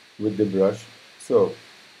with the brush, so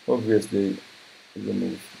obviously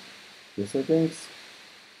remove the settings,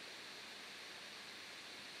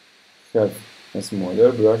 have a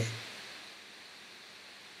smaller brush,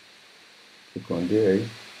 click on the A,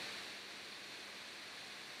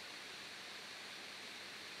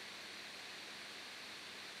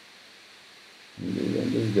 and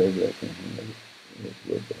then this guy brighten.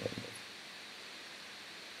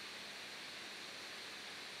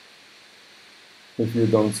 If you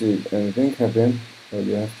don't see anything happen, all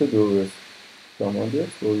you have to do is come on the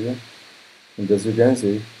exposure, and as you can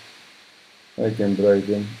see, I can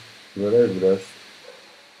brighten where I brush.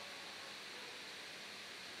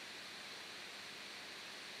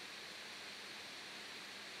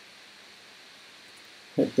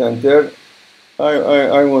 Hit enter.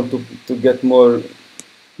 I want to get more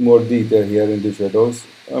detail here in the shadows.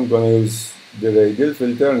 I'm gonna use the radial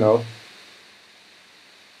filter now.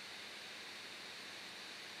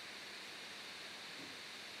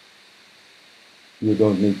 You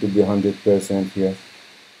don't need to be 100% here.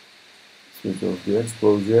 Switch off the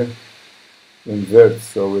exposure, invert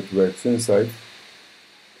so it works inside,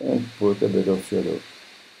 and put a bit of shadow.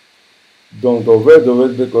 Don't overdo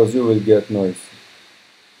it because you will get noise.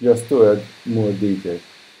 Just to add more detail.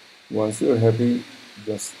 Once you're happy,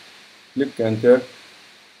 just click enter.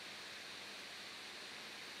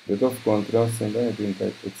 Bit of contrast, and I think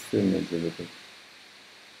it still needs a little.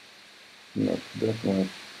 Not that much.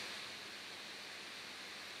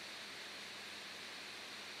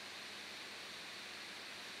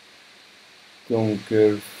 Tone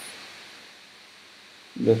curve.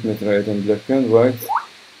 Let me try it in black and white.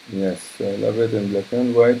 Yes, I love it in black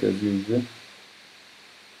and white as usual.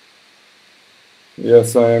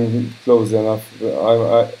 Yes, I am close enough.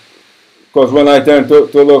 Because when I turn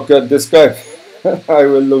to look at the sky, I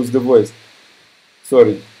will lose the voice.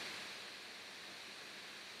 Sorry.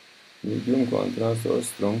 Medium contrast or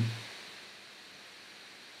strong.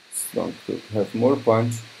 Strong to have more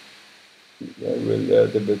punch. I will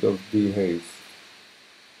add a bit of dehaze.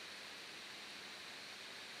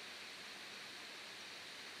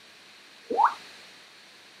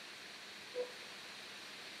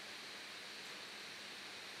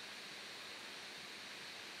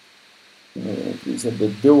 Increase a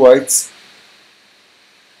bit the whites.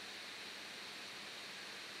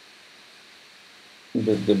 A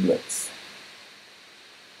bit the blacks.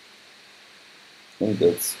 And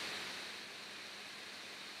that's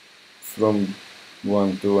from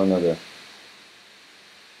one to another.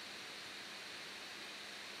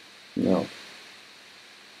 Now,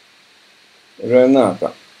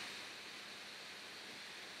 Renata.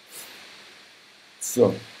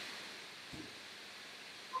 So,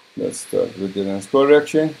 let's start with the lens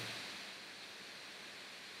correction.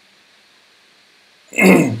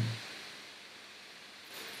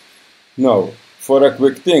 Now, for a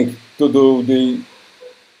quick thing, to do the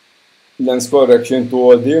lens correction to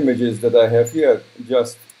all the images that I have here,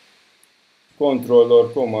 just Control or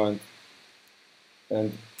Command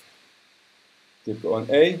and click on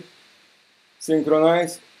A,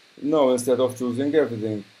 synchronize. Now, instead of choosing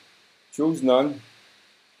everything, choose none,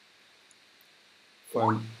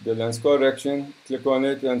 find the lens correction, click on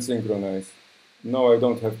it and synchronize. Now I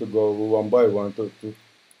don't have to go one by one to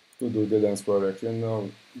do the lens correction. Now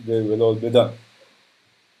they will all be done.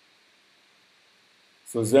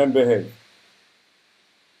 So then behave.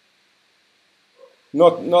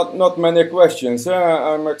 Not many questions.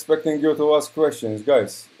 I'm expecting you to ask questions,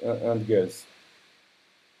 guys and girls.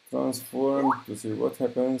 Transform to see what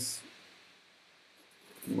happens.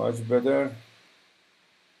 Much better.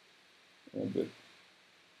 A bit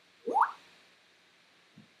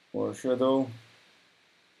more shadow.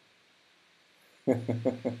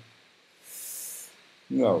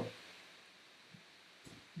 Now,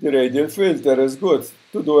 the radial filter is good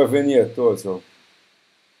to do a vignette also.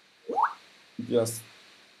 Just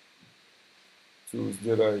choose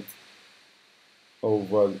the right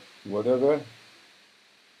oval, whatever.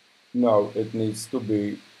 Now it needs to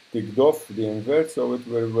be ticked off, the invert, so it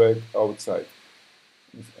will work outside.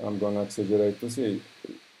 I'm gonna exaggerate to see.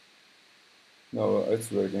 Now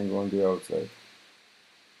it's working on the outside.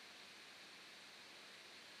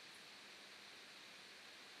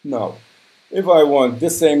 Now, If I want the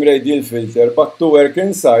same radial filter but to work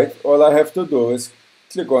inside, all I have to do is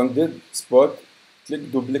click on the spot,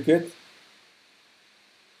 click duplicate,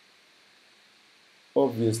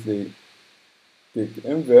 obviously pick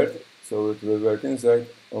invert, so it will work inside,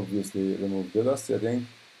 obviously remove the last setting,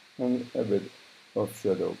 and a bit of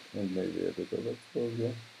shadow, and maybe a bit of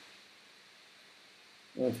exposure,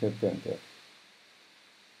 and hit enter.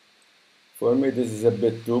 For me this is a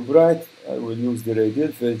bit too bright, I will use the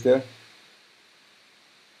radial filter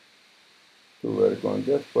to work on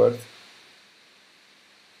that part.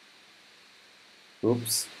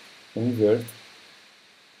 Oops, invert.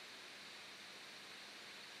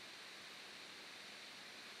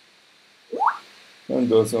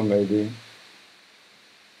 And also maybe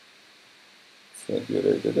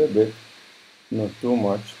saturate it a bit, not too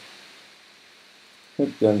much.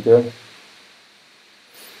 Hit enter,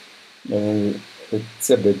 and it's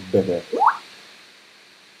a bit better.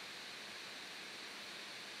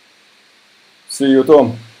 See you,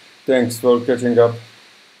 Tom. Thanks for catching up.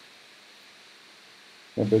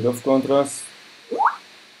 A bit of contrast.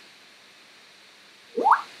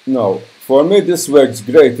 Now, for me this works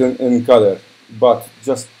great in color, but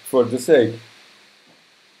just for the sake,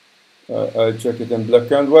 I'll check it in black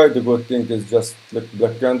and white. The good thing is just click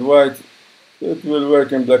black and white. It will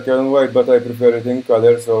work in black and white, but I prefer it in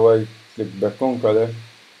color, so I click back on color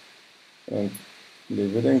and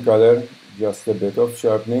leave it in color, just a bit of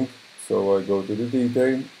sharpening. So I go to the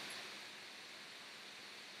detail,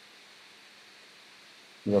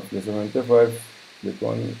 roughly 75, click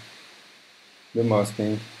on the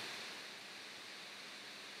masking.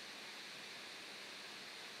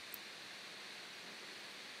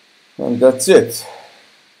 And that's it.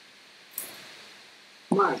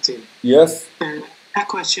 Martin. Yes? A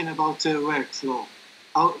question about workflow.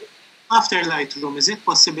 After Lightroom, is it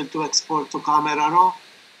possible to export to Camera Raw?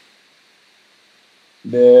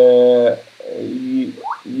 But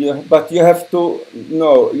you have to,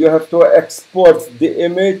 no, you have to export the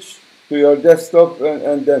image to your desktop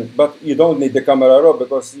and then, but you don't need the Camera Raw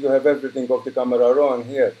because you have everything of the Camera Raw in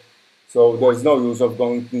here. So there's no use of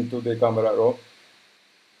going into the Camera Raw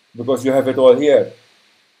because you have it all here.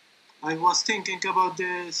 I was thinking about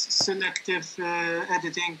the selective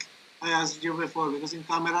editing I asked you before, because in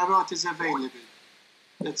Camera Raw it is available.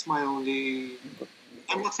 That's my only...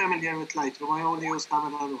 I'm not familiar with Lightroom, I only use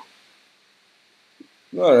Camera Raw.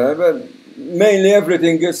 No, but mainly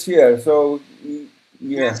everything is here, so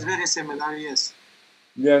yeah. It's very similar, yes.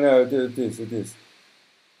 Yeah, no, it is.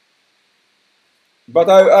 But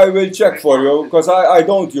I will check for you, because I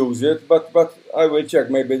don't use it, but I will check.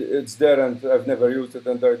 Maybe it's there and I've never used it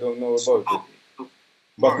and I don't know about it.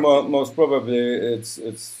 But most probably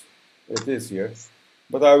it is here.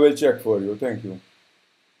 But I will check for you. Thank you.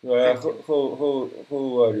 Who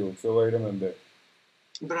are you? So I remember.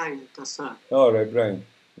 Brian Tassan. All right, Brian.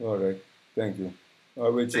 All right. Thank you. I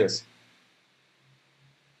will check.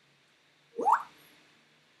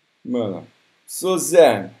 Mela.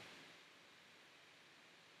 Suzanne.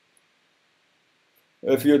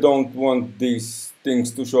 If you don't want these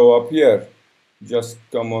things to show up here, just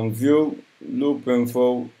come on View, Loop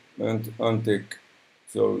Info, and untick,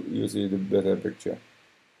 so you see the better picture.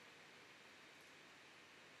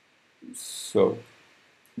 So,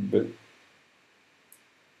 but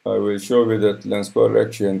I will show you that lens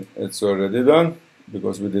correction, it's already done,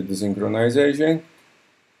 because we did the synchronization.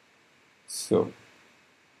 So,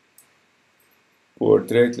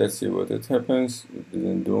 portrait, let's see what it happens. It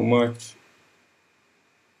didn't do much.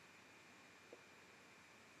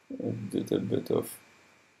 It did a bit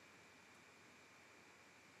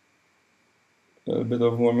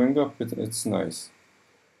of warming up. It's nice.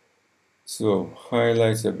 So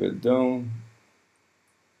highlights a bit down.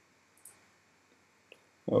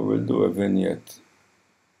 I will do a vignette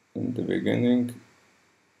in the beginning.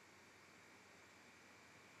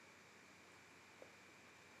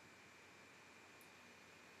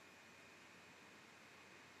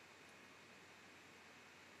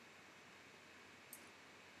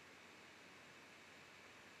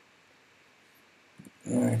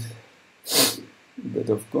 Right, bit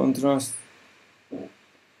of contrast,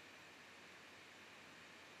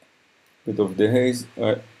 bit of dehaze.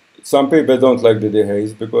 Some people don't like the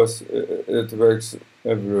dehaze because it works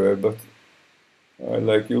everywhere, but I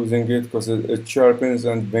like using it because it sharpens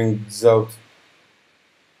and brings out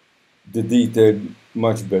the detail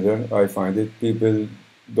much better. I find it. People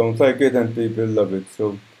don't like it and people love it,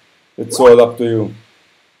 so it's all up to you.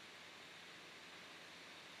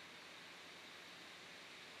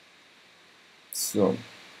 So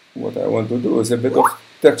what I want to do is a bit of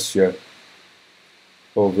texture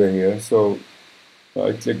over here. So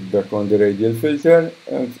I click back on the radial filter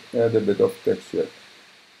and add a bit of texture.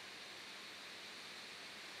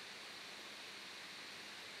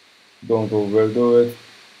 Don't overdo it.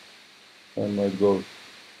 I might go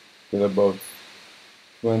till about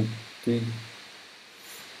 20,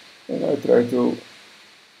 and I try to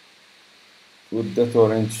put that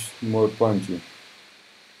orange more punchy.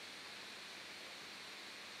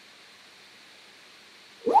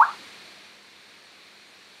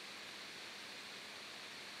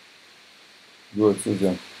 Good,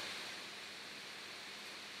 Susan.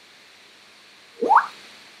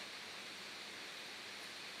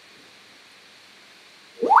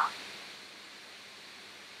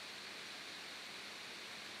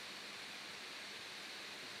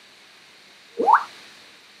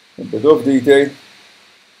 A bit of detail.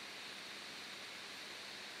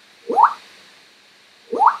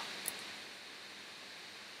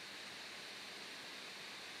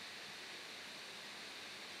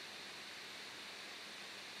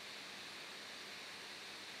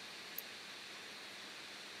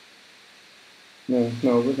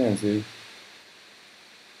 Now we can see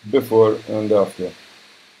before and after.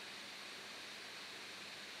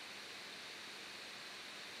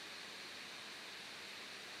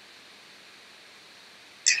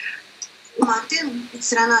 Martin,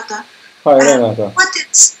 it's Renata. Hi, Renata. What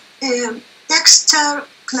is texture,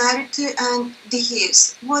 clarity, and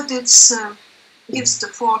dehaze? What it's gives the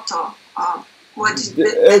photo? What is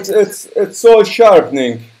It's all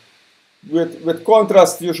sharpening. With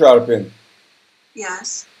contrast, you sharpen.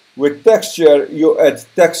 Yes. With texture, you add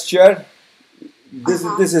texture.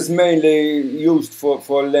 This is mainly used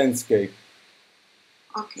for landscape.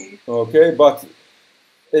 Okay. Okay, but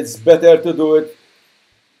it's better to do it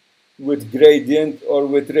with gradient or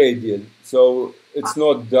with radial. So it's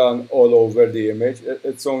not done all over the image.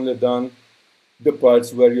 It's only done the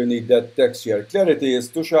parts where you need that texture. Clarity is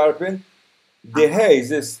to sharpen. The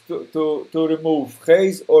haze is to remove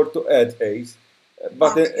haze or to add haze.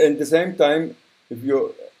 But in the same time, if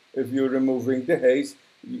you're removing the haze,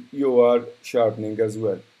 you are sharpening as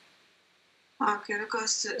well. Okay,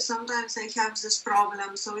 because sometimes I have this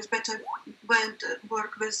problem, so it's better when to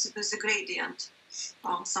work with the gradient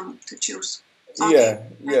or some to choose. Okay,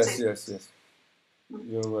 yes.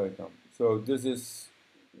 You're welcome. So this is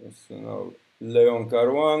now Leon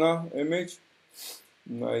Caruana image.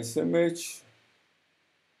 Nice image.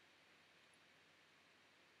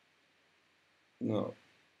 No.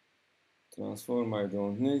 Transform I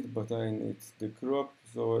don't need, but I need the crop,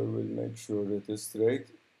 so I will make sure it is straight.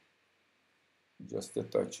 Just a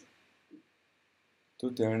touch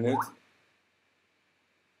to turn it.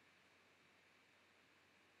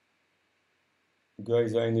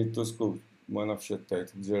 Guys, I need to scoot. Ma nafx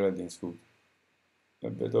xettajt, Geraldine scoot. A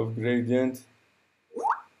bit of gradient.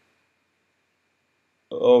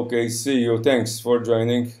 Okay, see you. Thanks for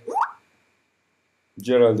joining.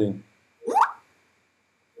 Geraldine.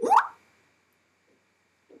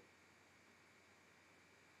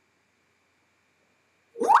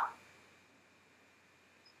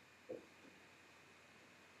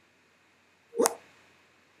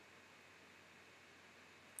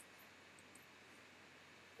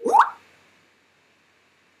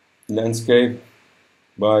 Landscape.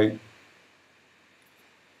 Bye.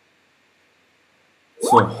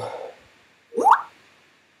 So.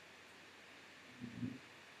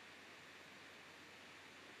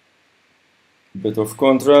 Bit of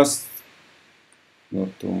contrast.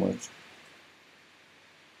 Not too much.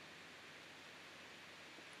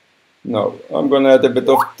 Now, I'm gonna add a bit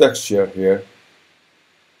of texture here.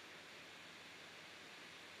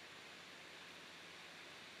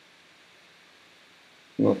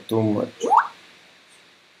 Not too much.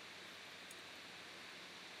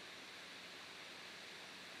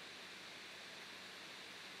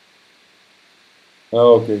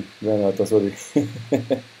 Okay, Renata, sorry.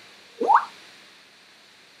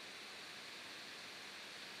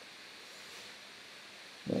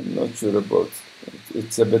 I'm not sure about it.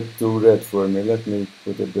 It's a bit too red for me. Let me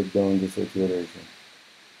put a bit down the saturation.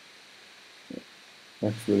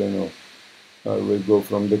 Actually, no. I will go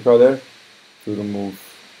from the color to remove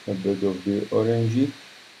a bit of the orangey,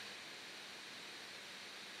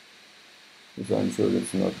 because I'm sure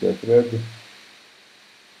it's not that red.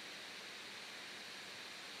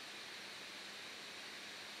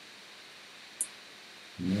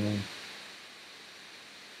 No.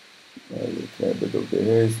 I will try a bit of the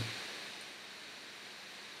haze.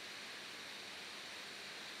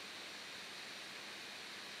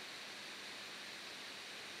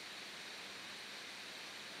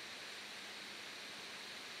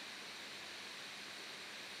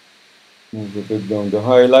 Move a bit down the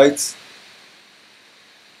highlights.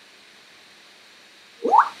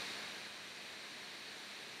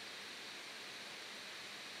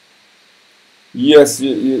 Yes,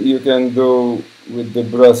 you can do with the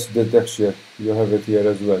brush the texture. You have it here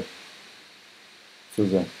as well,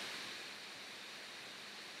 Susan.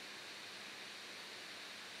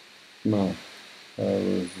 No, I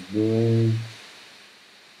was doing.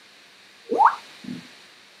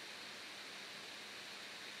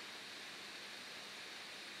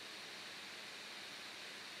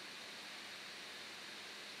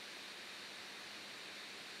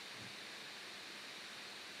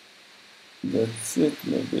 That's it.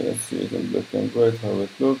 Maybe let's see it in black and white how it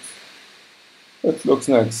looks. It looks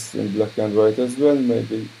nice in black and white as well.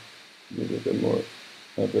 Maybe give it a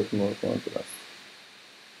bit more contrast.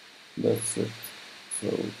 That's it. So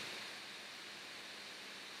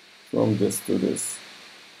from this to this.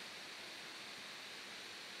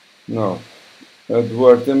 Now,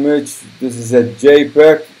 Edward image. This is a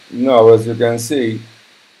JPEG. Now, as you can see,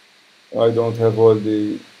 I don't have all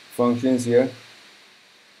the functions here.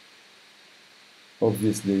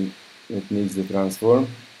 Obviously, it needs the transform,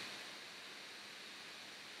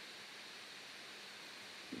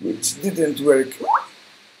 which didn't work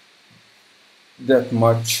that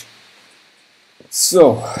much.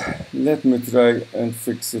 So, let me try and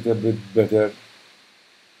fix it a bit better.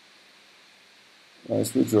 I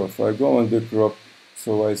switch off. I go on the crop,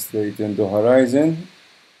 so I straighten the horizon.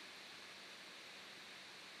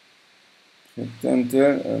 Hit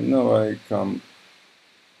enter, and now I come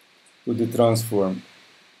to the transform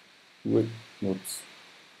with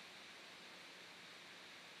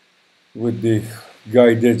the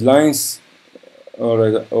guided lines.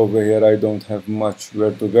 Alright, over here I don't have much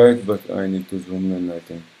where to guide, but I need to zoom in, I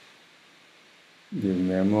think. Give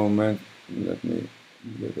me a moment. Let me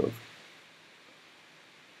get off.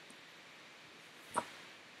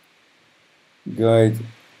 Guide.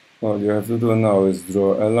 All you have to do now is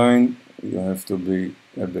draw a line. You have to be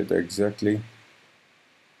a bit exactly.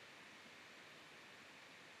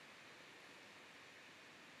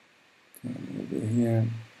 Over here.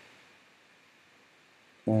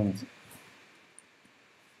 And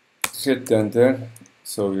hit enter,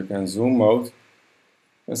 so you can zoom out.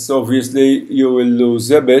 So obviously you will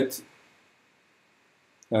lose a bit,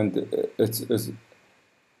 and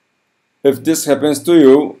if this happens to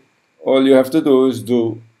you, all you have to do is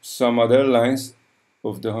do some other lines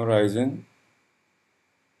of the horizon,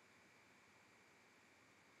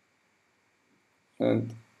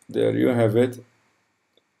 and there you have it.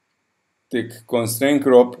 Tick constraint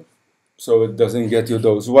crop, so it doesn't get you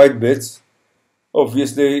those white bits.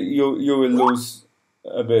 Obviously you will lose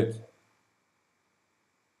a bit.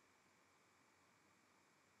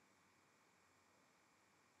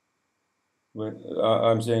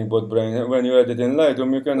 I'm saying both brain. When you edit in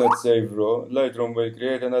Lightroom, you cannot save raw. Lightroom will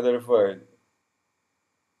create another file.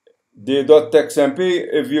 The .xmp,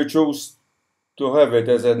 if you choose to have it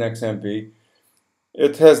as an XMP,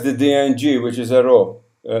 it has the DNG, which is a raw,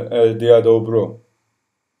 the Adobe RAW.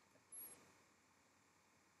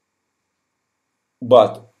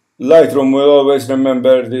 But Lightroom will always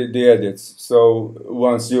remember the edits. So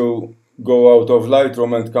once you go out of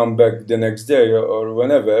Lightroom and come back the next day or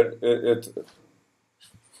whenever,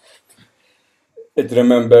 it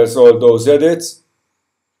remembers all those edits.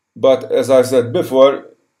 But as I said before,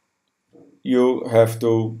 you have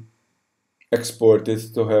to export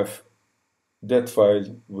it to have that file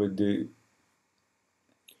with the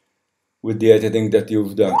editing that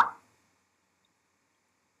you've done.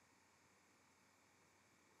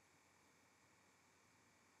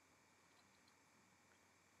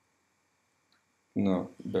 Now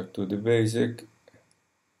back to the basic.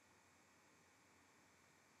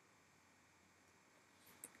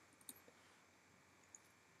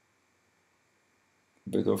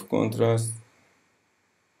 Bit of contrast,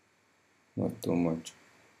 not too much.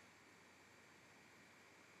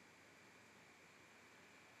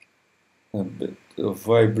 A bit of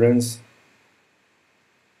vibrance,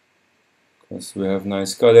 because we have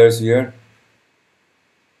nice colors here.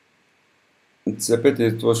 It's a pity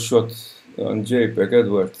it was shot on JPEG,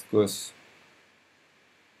 Edward, because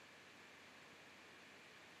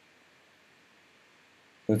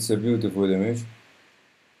it's a beautiful image.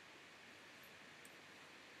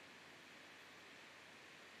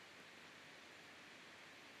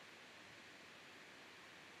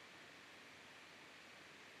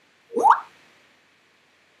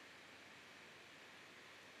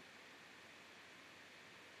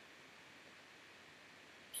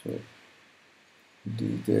 So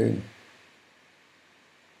detail.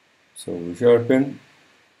 So we sharpen.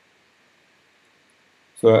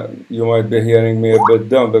 So you might be hearing me a bit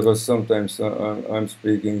down because sometimes I'm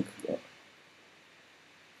speaking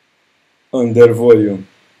under volume,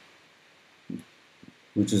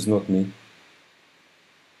 which is not me.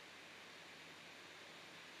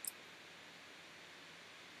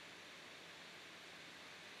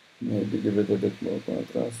 Maybe give it a bit more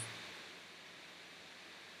contrast.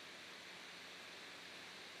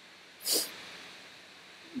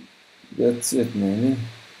 That's it, maybe.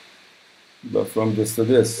 But from this to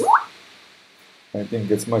this, I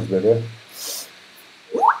think it's much better.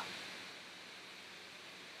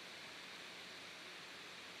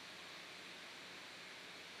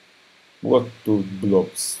 What two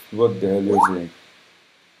blobs? What the hell is it?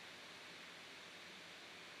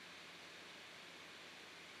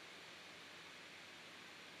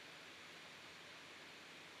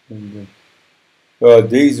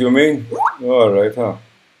 These you mean? Alright, huh?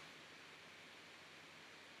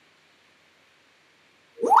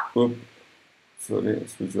 Oop. Sorry,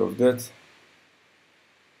 switch off that.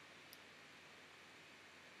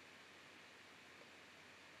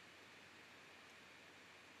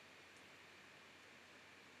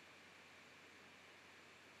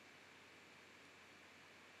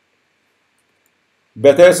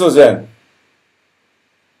 Better, Suzanne?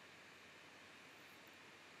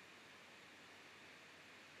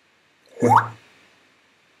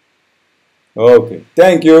 Okay,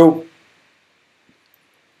 thank you.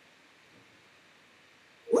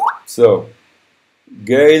 So,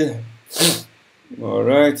 Gail, all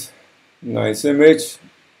right, nice image.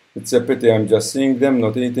 It's a pity I'm just seeing them,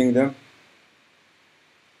 not eating them.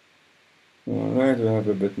 All right, we have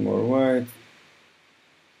a bit more white,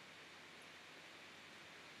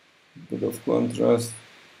 bit of contrast,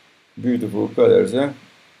 beautiful colors, eh?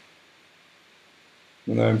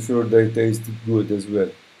 And I'm sure they taste good as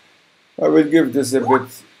well. I will give this a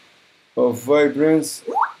bit of vibrance,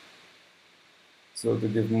 so to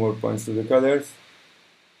give more punch to the colors.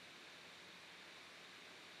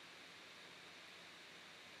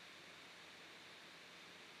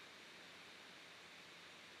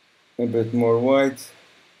 A bit more white.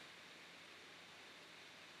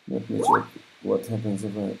 Let me check what happens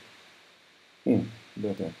if I...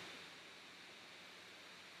 better.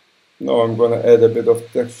 Now I'm gonna add a bit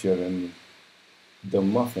of texture in the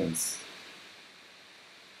muffins.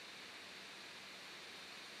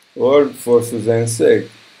 Or for Suzanne's sake,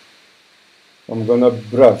 I'm gonna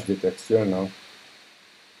brush the texture now.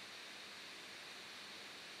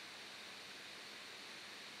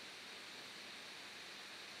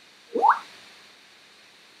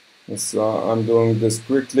 So I'm doing this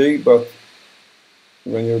quickly, but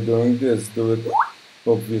when you're doing this, do it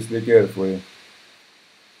obviously carefully.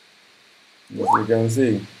 As you can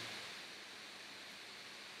see.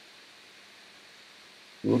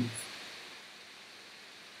 Oops.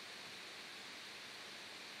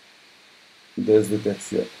 There's the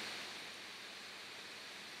texture.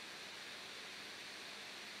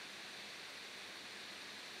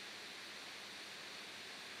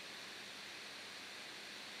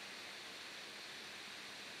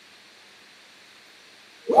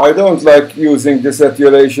 I don't like using the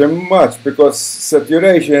saturation much because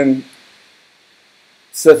saturation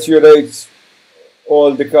saturates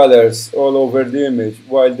all the colors all over the image,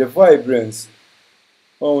 while the vibrance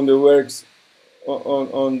only works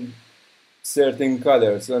on certain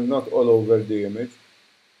colors and not all over the image.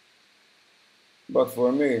 But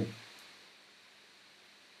for me,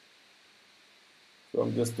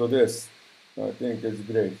 from this to this, I think it's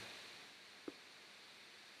great.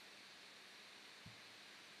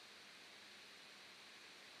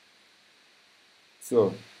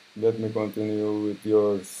 So, let me continue with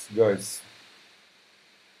yours, guys.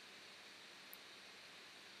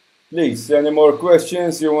 Please, any more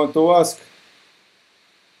questions you want to ask?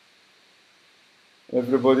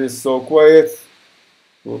 Everybody's so quiet.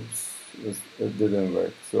 Oops, it didn't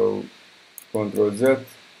work. So, Ctrl Z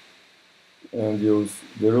and use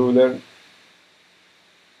the ruler.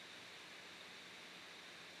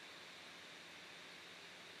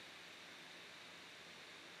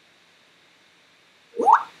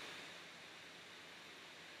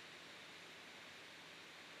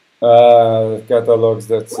 Catalogs,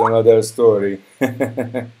 that's another story.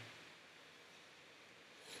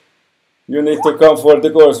 You need to come for the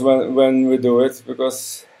course when we do it,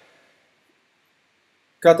 because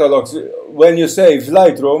catalogs, when you save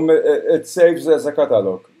Lightroom, it saves as a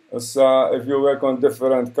catalog. So if you work on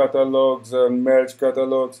different catalogs and merge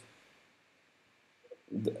catalogs,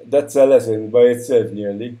 that's a lesson by itself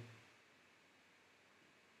nearly.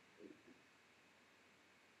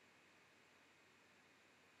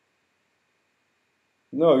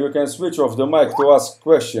 No, you can switch off the mic to ask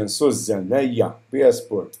questions, Susan. Yeah, be a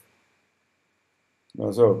sport.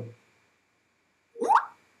 So,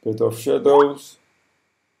 bit of shadows.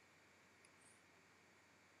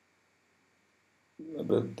 A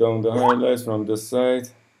bit down the highlights from the side.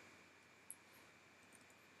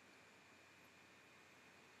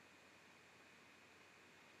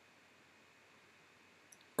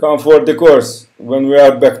 come for the course when we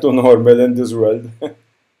are back to normal in this world.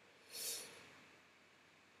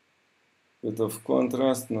 Bit of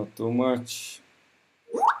contrast, not too much.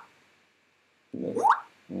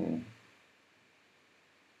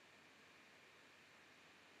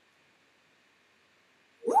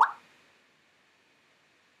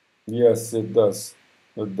 Yes, it does.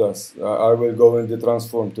 It does. I will go in the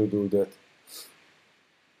transform to do that.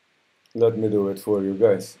 Let me do it for you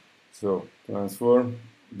guys. So, transform,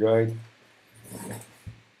 guide.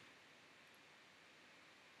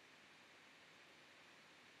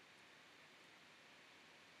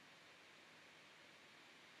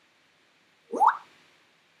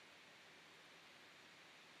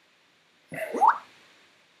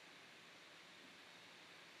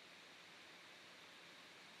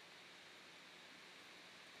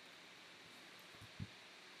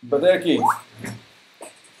 But أكيد.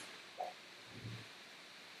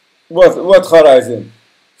 What horizon?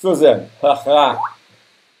 Susan.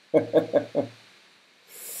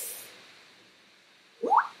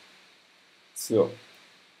 So,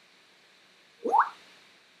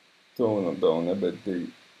 tone down a bit the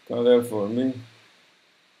color for me.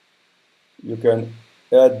 You can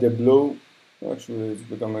add the blue. Actually, it's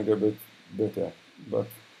becoming a bit better, but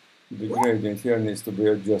the gradient here needs to be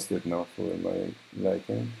adjusted now for my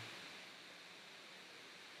liking.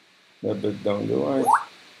 A bit down the white.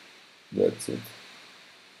 That's it.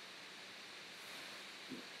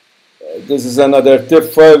 This is another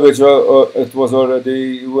TIFF file which it was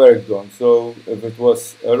already worked on. So if it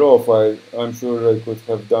was a raw file, I'm sure I could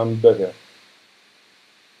have done better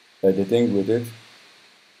editing with it.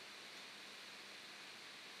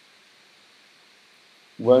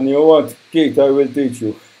 When you want, Kate, I will teach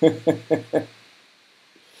you. A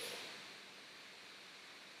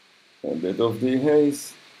bit of the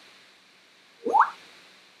haze.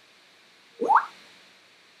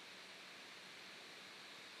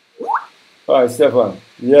 Hi, Stefan.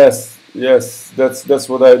 Yes, that's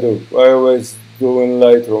what I do. I always do in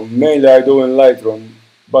Lightroom. Mainly I do in Lightroom,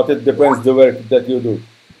 but it depends the work that you do.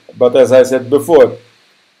 But as I said before,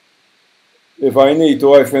 if I need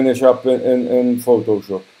to, I finish up in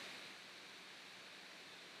Photoshop.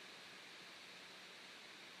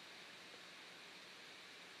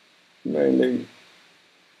 Mainly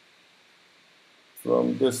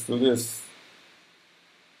from this to this,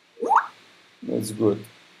 that's good.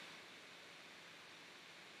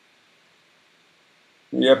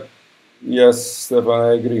 Yep, yes, Stefan,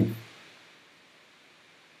 I agree.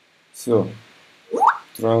 So,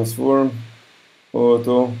 transform,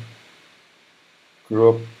 auto,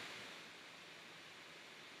 crop.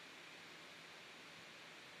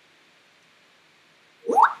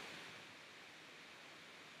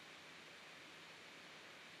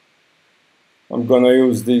 I'm gonna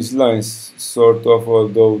use these lines sort of,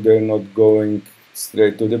 although they're not going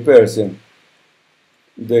straight to the person.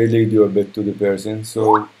 They lead you a bit to the person,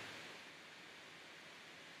 so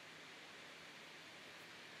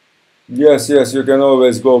yes, you can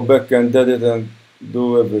always go back and edit and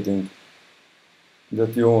do everything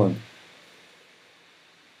that you want.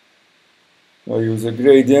 I use a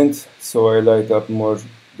gradient, so I light up more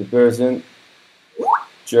the person.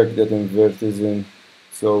 Check that invert is in,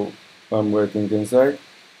 so I'm working inside.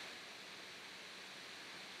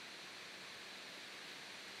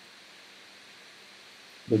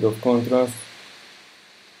 Bit of contrast.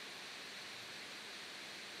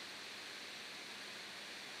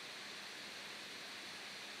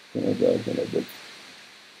 Gonna darken a bit.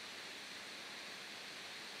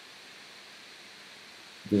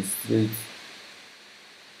 The street.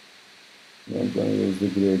 I'm gonna use the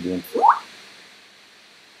gradient.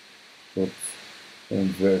 Oops.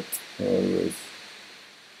 Invert always.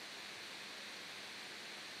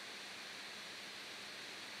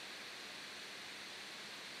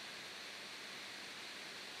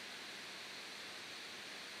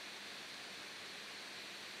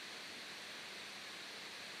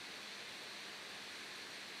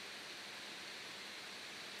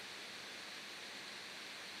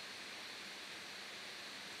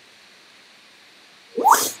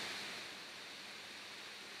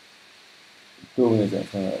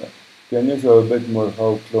 Can you show a bit more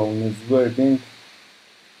how clone is working?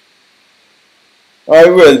 I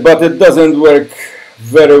will, but it doesn't work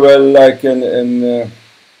very well like in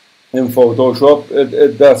Photoshop.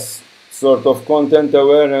 It does sort of content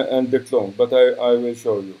aware and the clone, but I will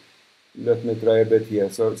show you. Let me try a bit here,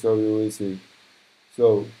 so you will see.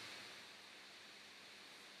 So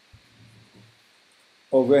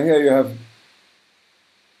over here you have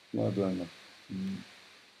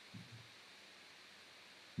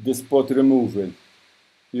the spot removal.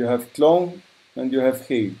 You have clone and you have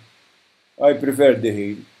heel. I prefer the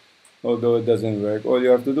heel, although it doesn't work. All you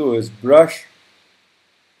have to do is brush,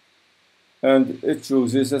 and it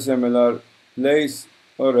chooses a similar place,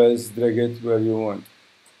 or else drag it where you want.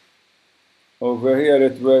 Over here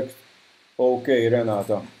it worked okay,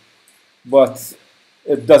 Renata, but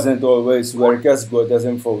it doesn't always work as good as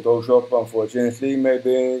in Photoshop, unfortunately.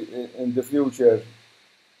 Maybe in the future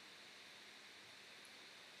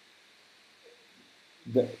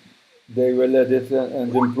they will edit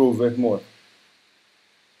and improve it more.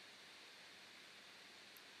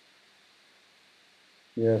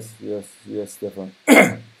 Yes, yes, yes, Stefan.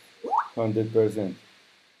 100%.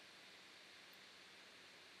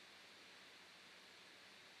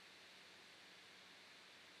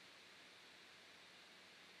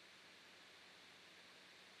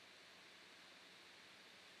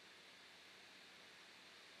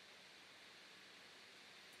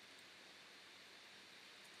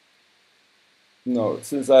 Now,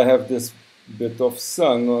 since I have this bit of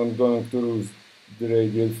sun, I'm going to lose the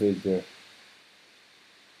radial filter.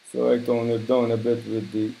 So I tone it down a bit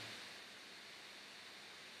with the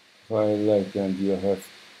highlight, and you have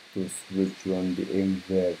to switch on the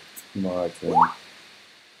invert margin.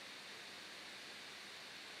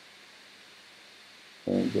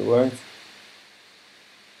 And the white.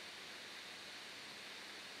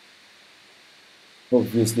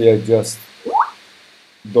 Obviously, I just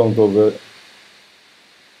don't go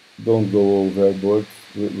overboard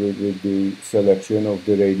with the selection of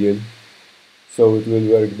the radial, so it will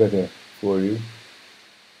work better for you.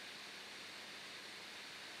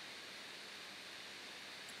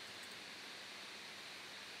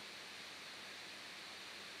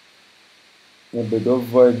 A bit of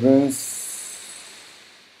vibrance.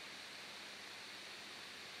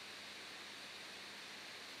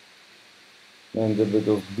 And a bit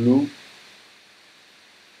of blue.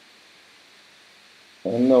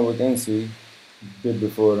 And now we can see the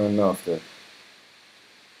before and after.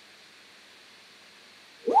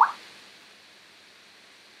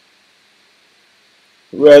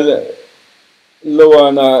 Well,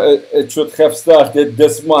 Luana, it should have started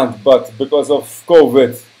this month, but because of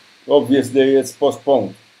COVID, obviously it's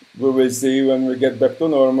postponed. We will see when we get back to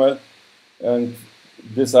normal and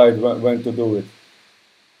decide when to do it.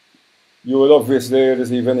 You will obviously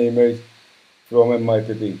receive an email from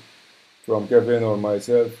MIPP, from Kevin or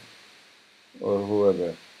myself or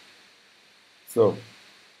whoever. So,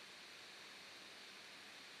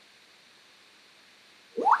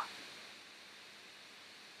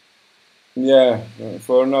 yeah,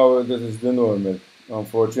 for now this is the normal,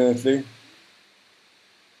 unfortunately.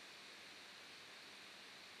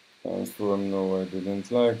 Transform no, I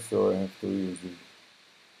didn't like, so I have to use it.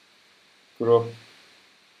 Crop.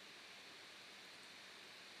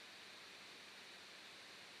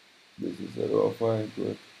 This is a raw file,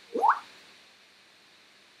 good.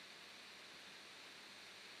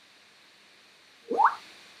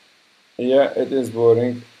 Yeah, it is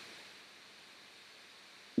boring,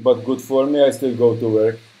 but good for me. I still go to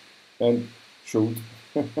work and shoot.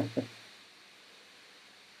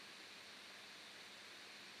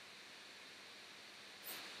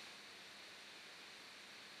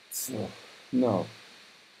 So, now,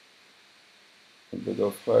 a bit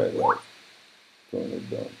of highlight, turn it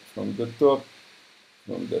down from the top,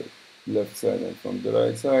 from the left side and from the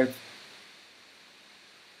right side.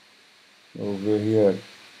 Over here,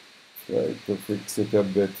 try to fix it a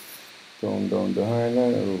bit, tone down the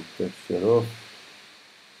highlight, remove texture off.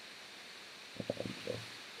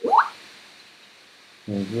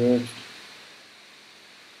 Invert.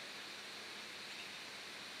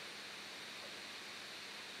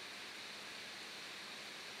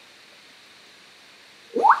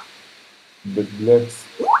 Bit blacks.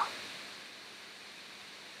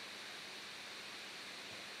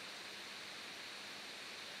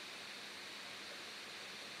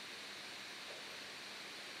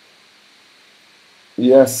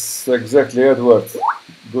 Yes, exactly, Edward.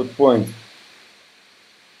 Good point.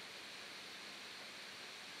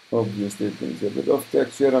 Obviously, it needs a bit of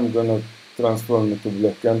texture. I'm gonna transform it to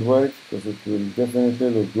black and white because it will definitely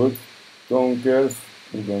look good. Tone curve.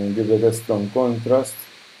 I'm gonna give it a strong contrast.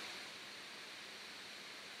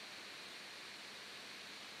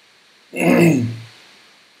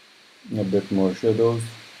 A bit more shadows.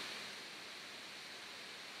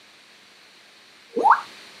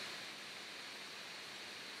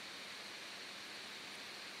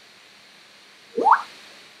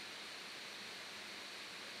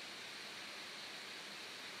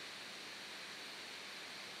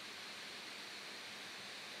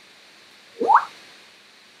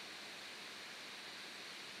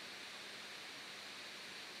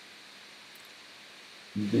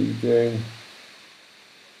 detail.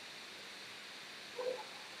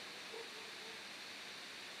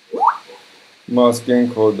 Masking,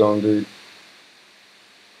 hold down the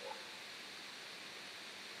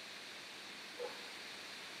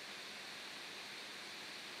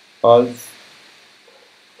Alt.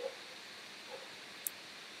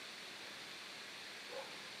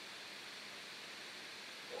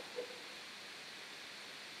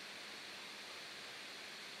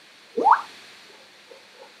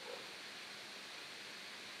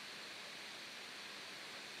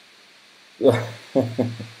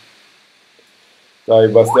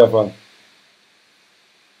 طيب Stefan.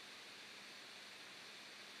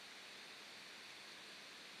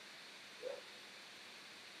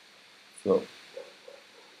 So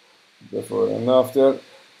before and after.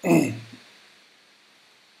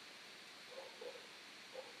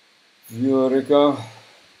 Viorica.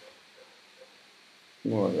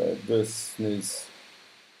 Alright, this needs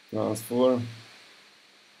transform.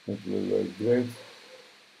 It will look great.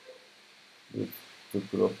 To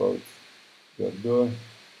crop out that door.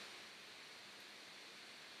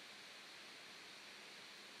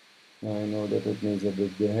 I know that it needs a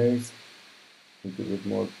bit behaves, a bit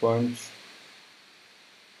more punch.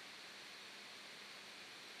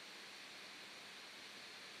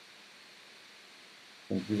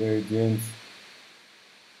 And gradients.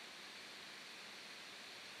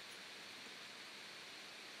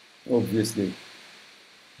 Obviously,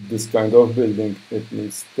 this kind of building, it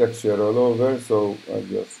needs texture all over, so I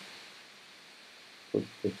just put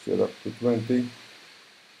texture up to 20.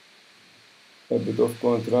 A bit of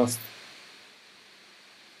contrast.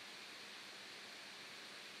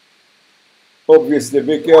 Obviously,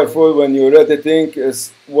 be careful when you're editing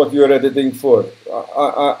is what you're editing for.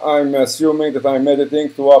 I'm assuming that I'm editing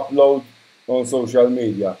to upload on social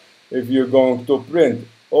media. If you're going to print,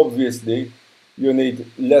 obviously, you need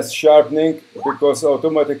less sharpening because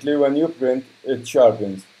automatically when you print, it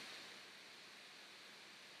sharpens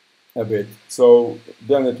a bit. So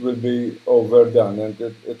then it will be overdone and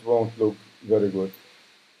it won't look very good.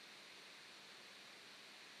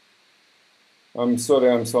 I'm sorry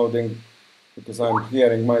I'm sounding, because I'm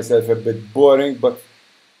hearing myself a bit boring, but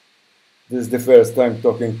this is the first time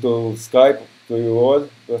talking to Skype, to you all,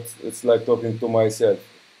 but it's like talking to myself,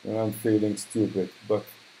 and I'm feeling stupid, but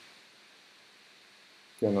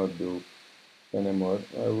cannot do anymore.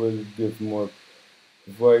 I will give more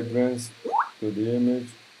vibrance to the image.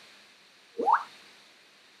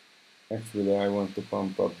 Actually, I want to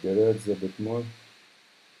pump up the reds a bit more.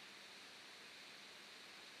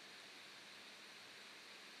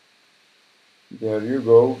 There you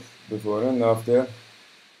go, before and after.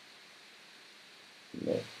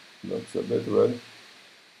 That looks a bit well,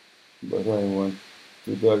 but I want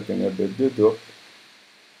to darken a bit the top.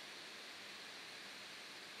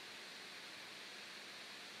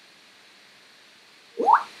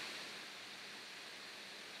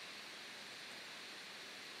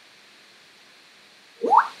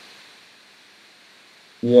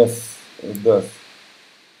 Yes, it does.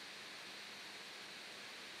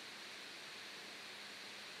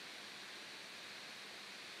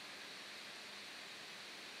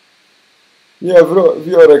 Yeah,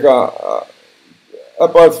 Viorica,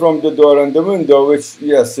 apart from the door and the window, which,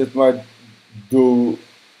 yes, it might do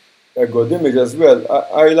a good image as well,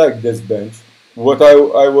 I like this bench. What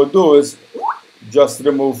I would do is just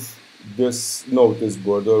remove this notice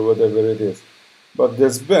board or whatever it is. But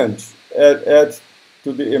this bench add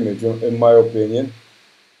to the image, in my opinion.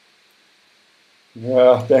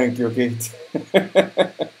 Yeah, thank you, Keith.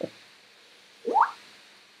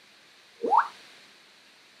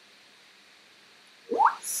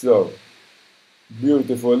 So,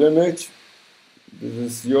 beautiful image. This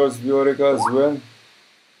is yours, Viorica, as well.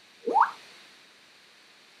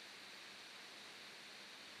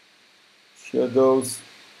 Shadows,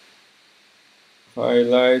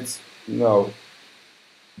 highlights. Now,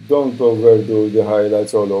 don't overdo the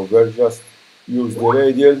highlights all over. Just use the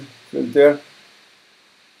radial filter.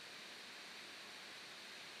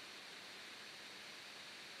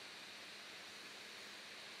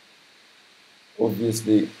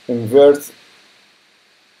 Obviously, invert.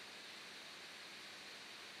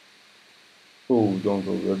 Oh, don't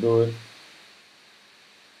overdo it.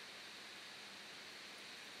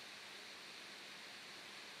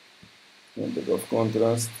 A bit of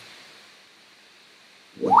contrast.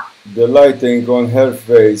 The lighting on her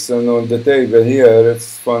face and on the table here,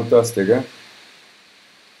 it's fantastic, eh?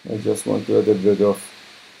 I just want to add a bit of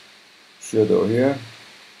shadow here.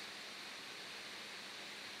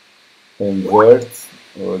 Invert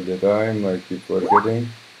all the time, I keep forgetting.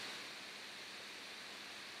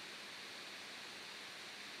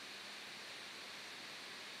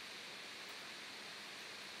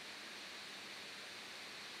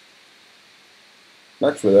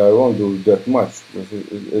 Actually, I won't do that much.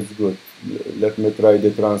 It's good. Let me try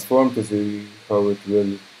the transform to see how it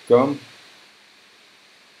will come.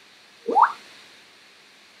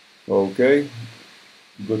 Okay,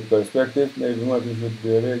 good perspective. Maybe Martin should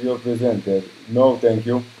be a radio presenter. No, thank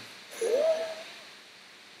you.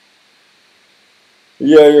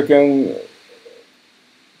 Yeah, you can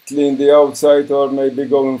clean the outside or maybe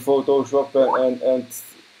go in Photoshop and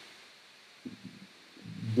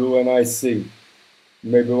do a nice scene.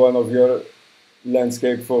 Maybe one of your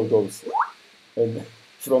landscape photos and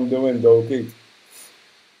from the window, Keith.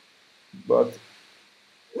 But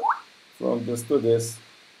from this to this,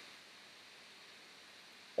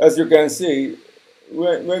 as you can see,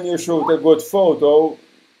 when you shoot a good photo,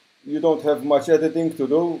 you don't have much editing to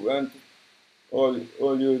do, and all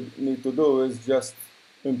you need to do is just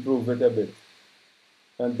improve it a bit.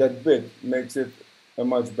 And that bit makes it a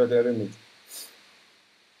much better image.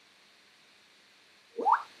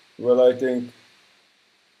 Well, I think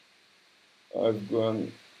I've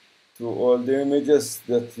gone through all the images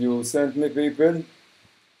that you sent me, people.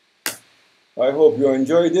 I hope you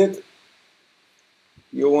enjoyed it.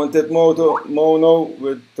 You wanted mono,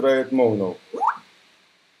 we'll try it mono.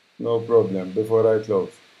 No problem, before I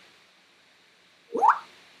close.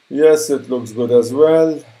 Yes, it looks good as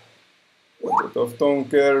well. A bit of tone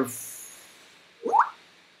curve.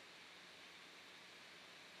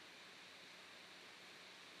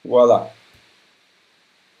 Voila.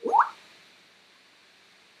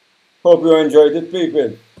 Hope you enjoyed it,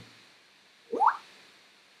 people.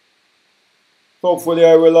 Hopefully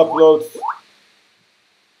I will upload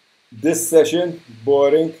this session,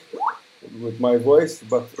 boring, with my voice,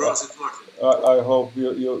 but I hope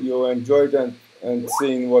you enjoyed and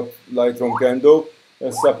seeing what Lightroom can do.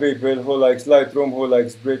 There's some people who likes Lightroom, who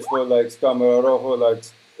likes Bridge, who likes Camera Raw, who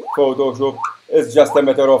likes Photoshop. It's just a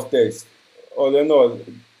matter of taste. All in all,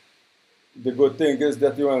 the good thing is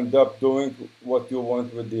that you end up doing what you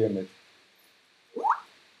want with the image.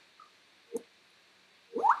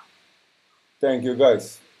 Thank you,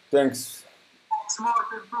 guys. Thanks.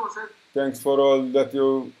 Thanks for all that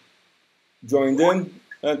you joined in,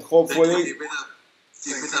 and hopefully. Keep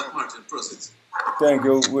it up, Martin. Proceed. Thank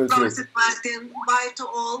you. We'll see. Proceed, Martin. Bye to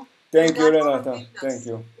all. Thank you, Renata. Thank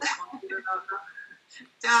you.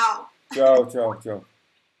 Ciao. Ciao, ciao, ciao.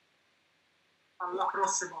 Alla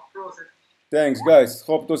prossima. Proceed. Thanks, guys.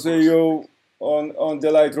 Hope to see you on the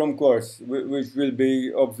Lightroom course, which will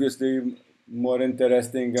be obviously more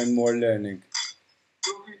interesting and more learning.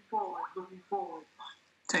 Looking forward.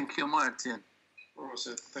 Thank you, Martin.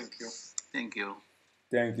 Proceed. Thank you. Thank you.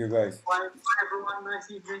 Thank you, guys. Bye, everyone.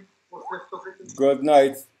 Nice evening. What's left of it? Good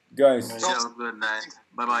night, guys. Ciao, good night.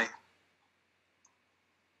 Bye-bye.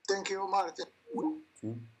 Thank you,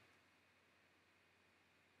 Martin.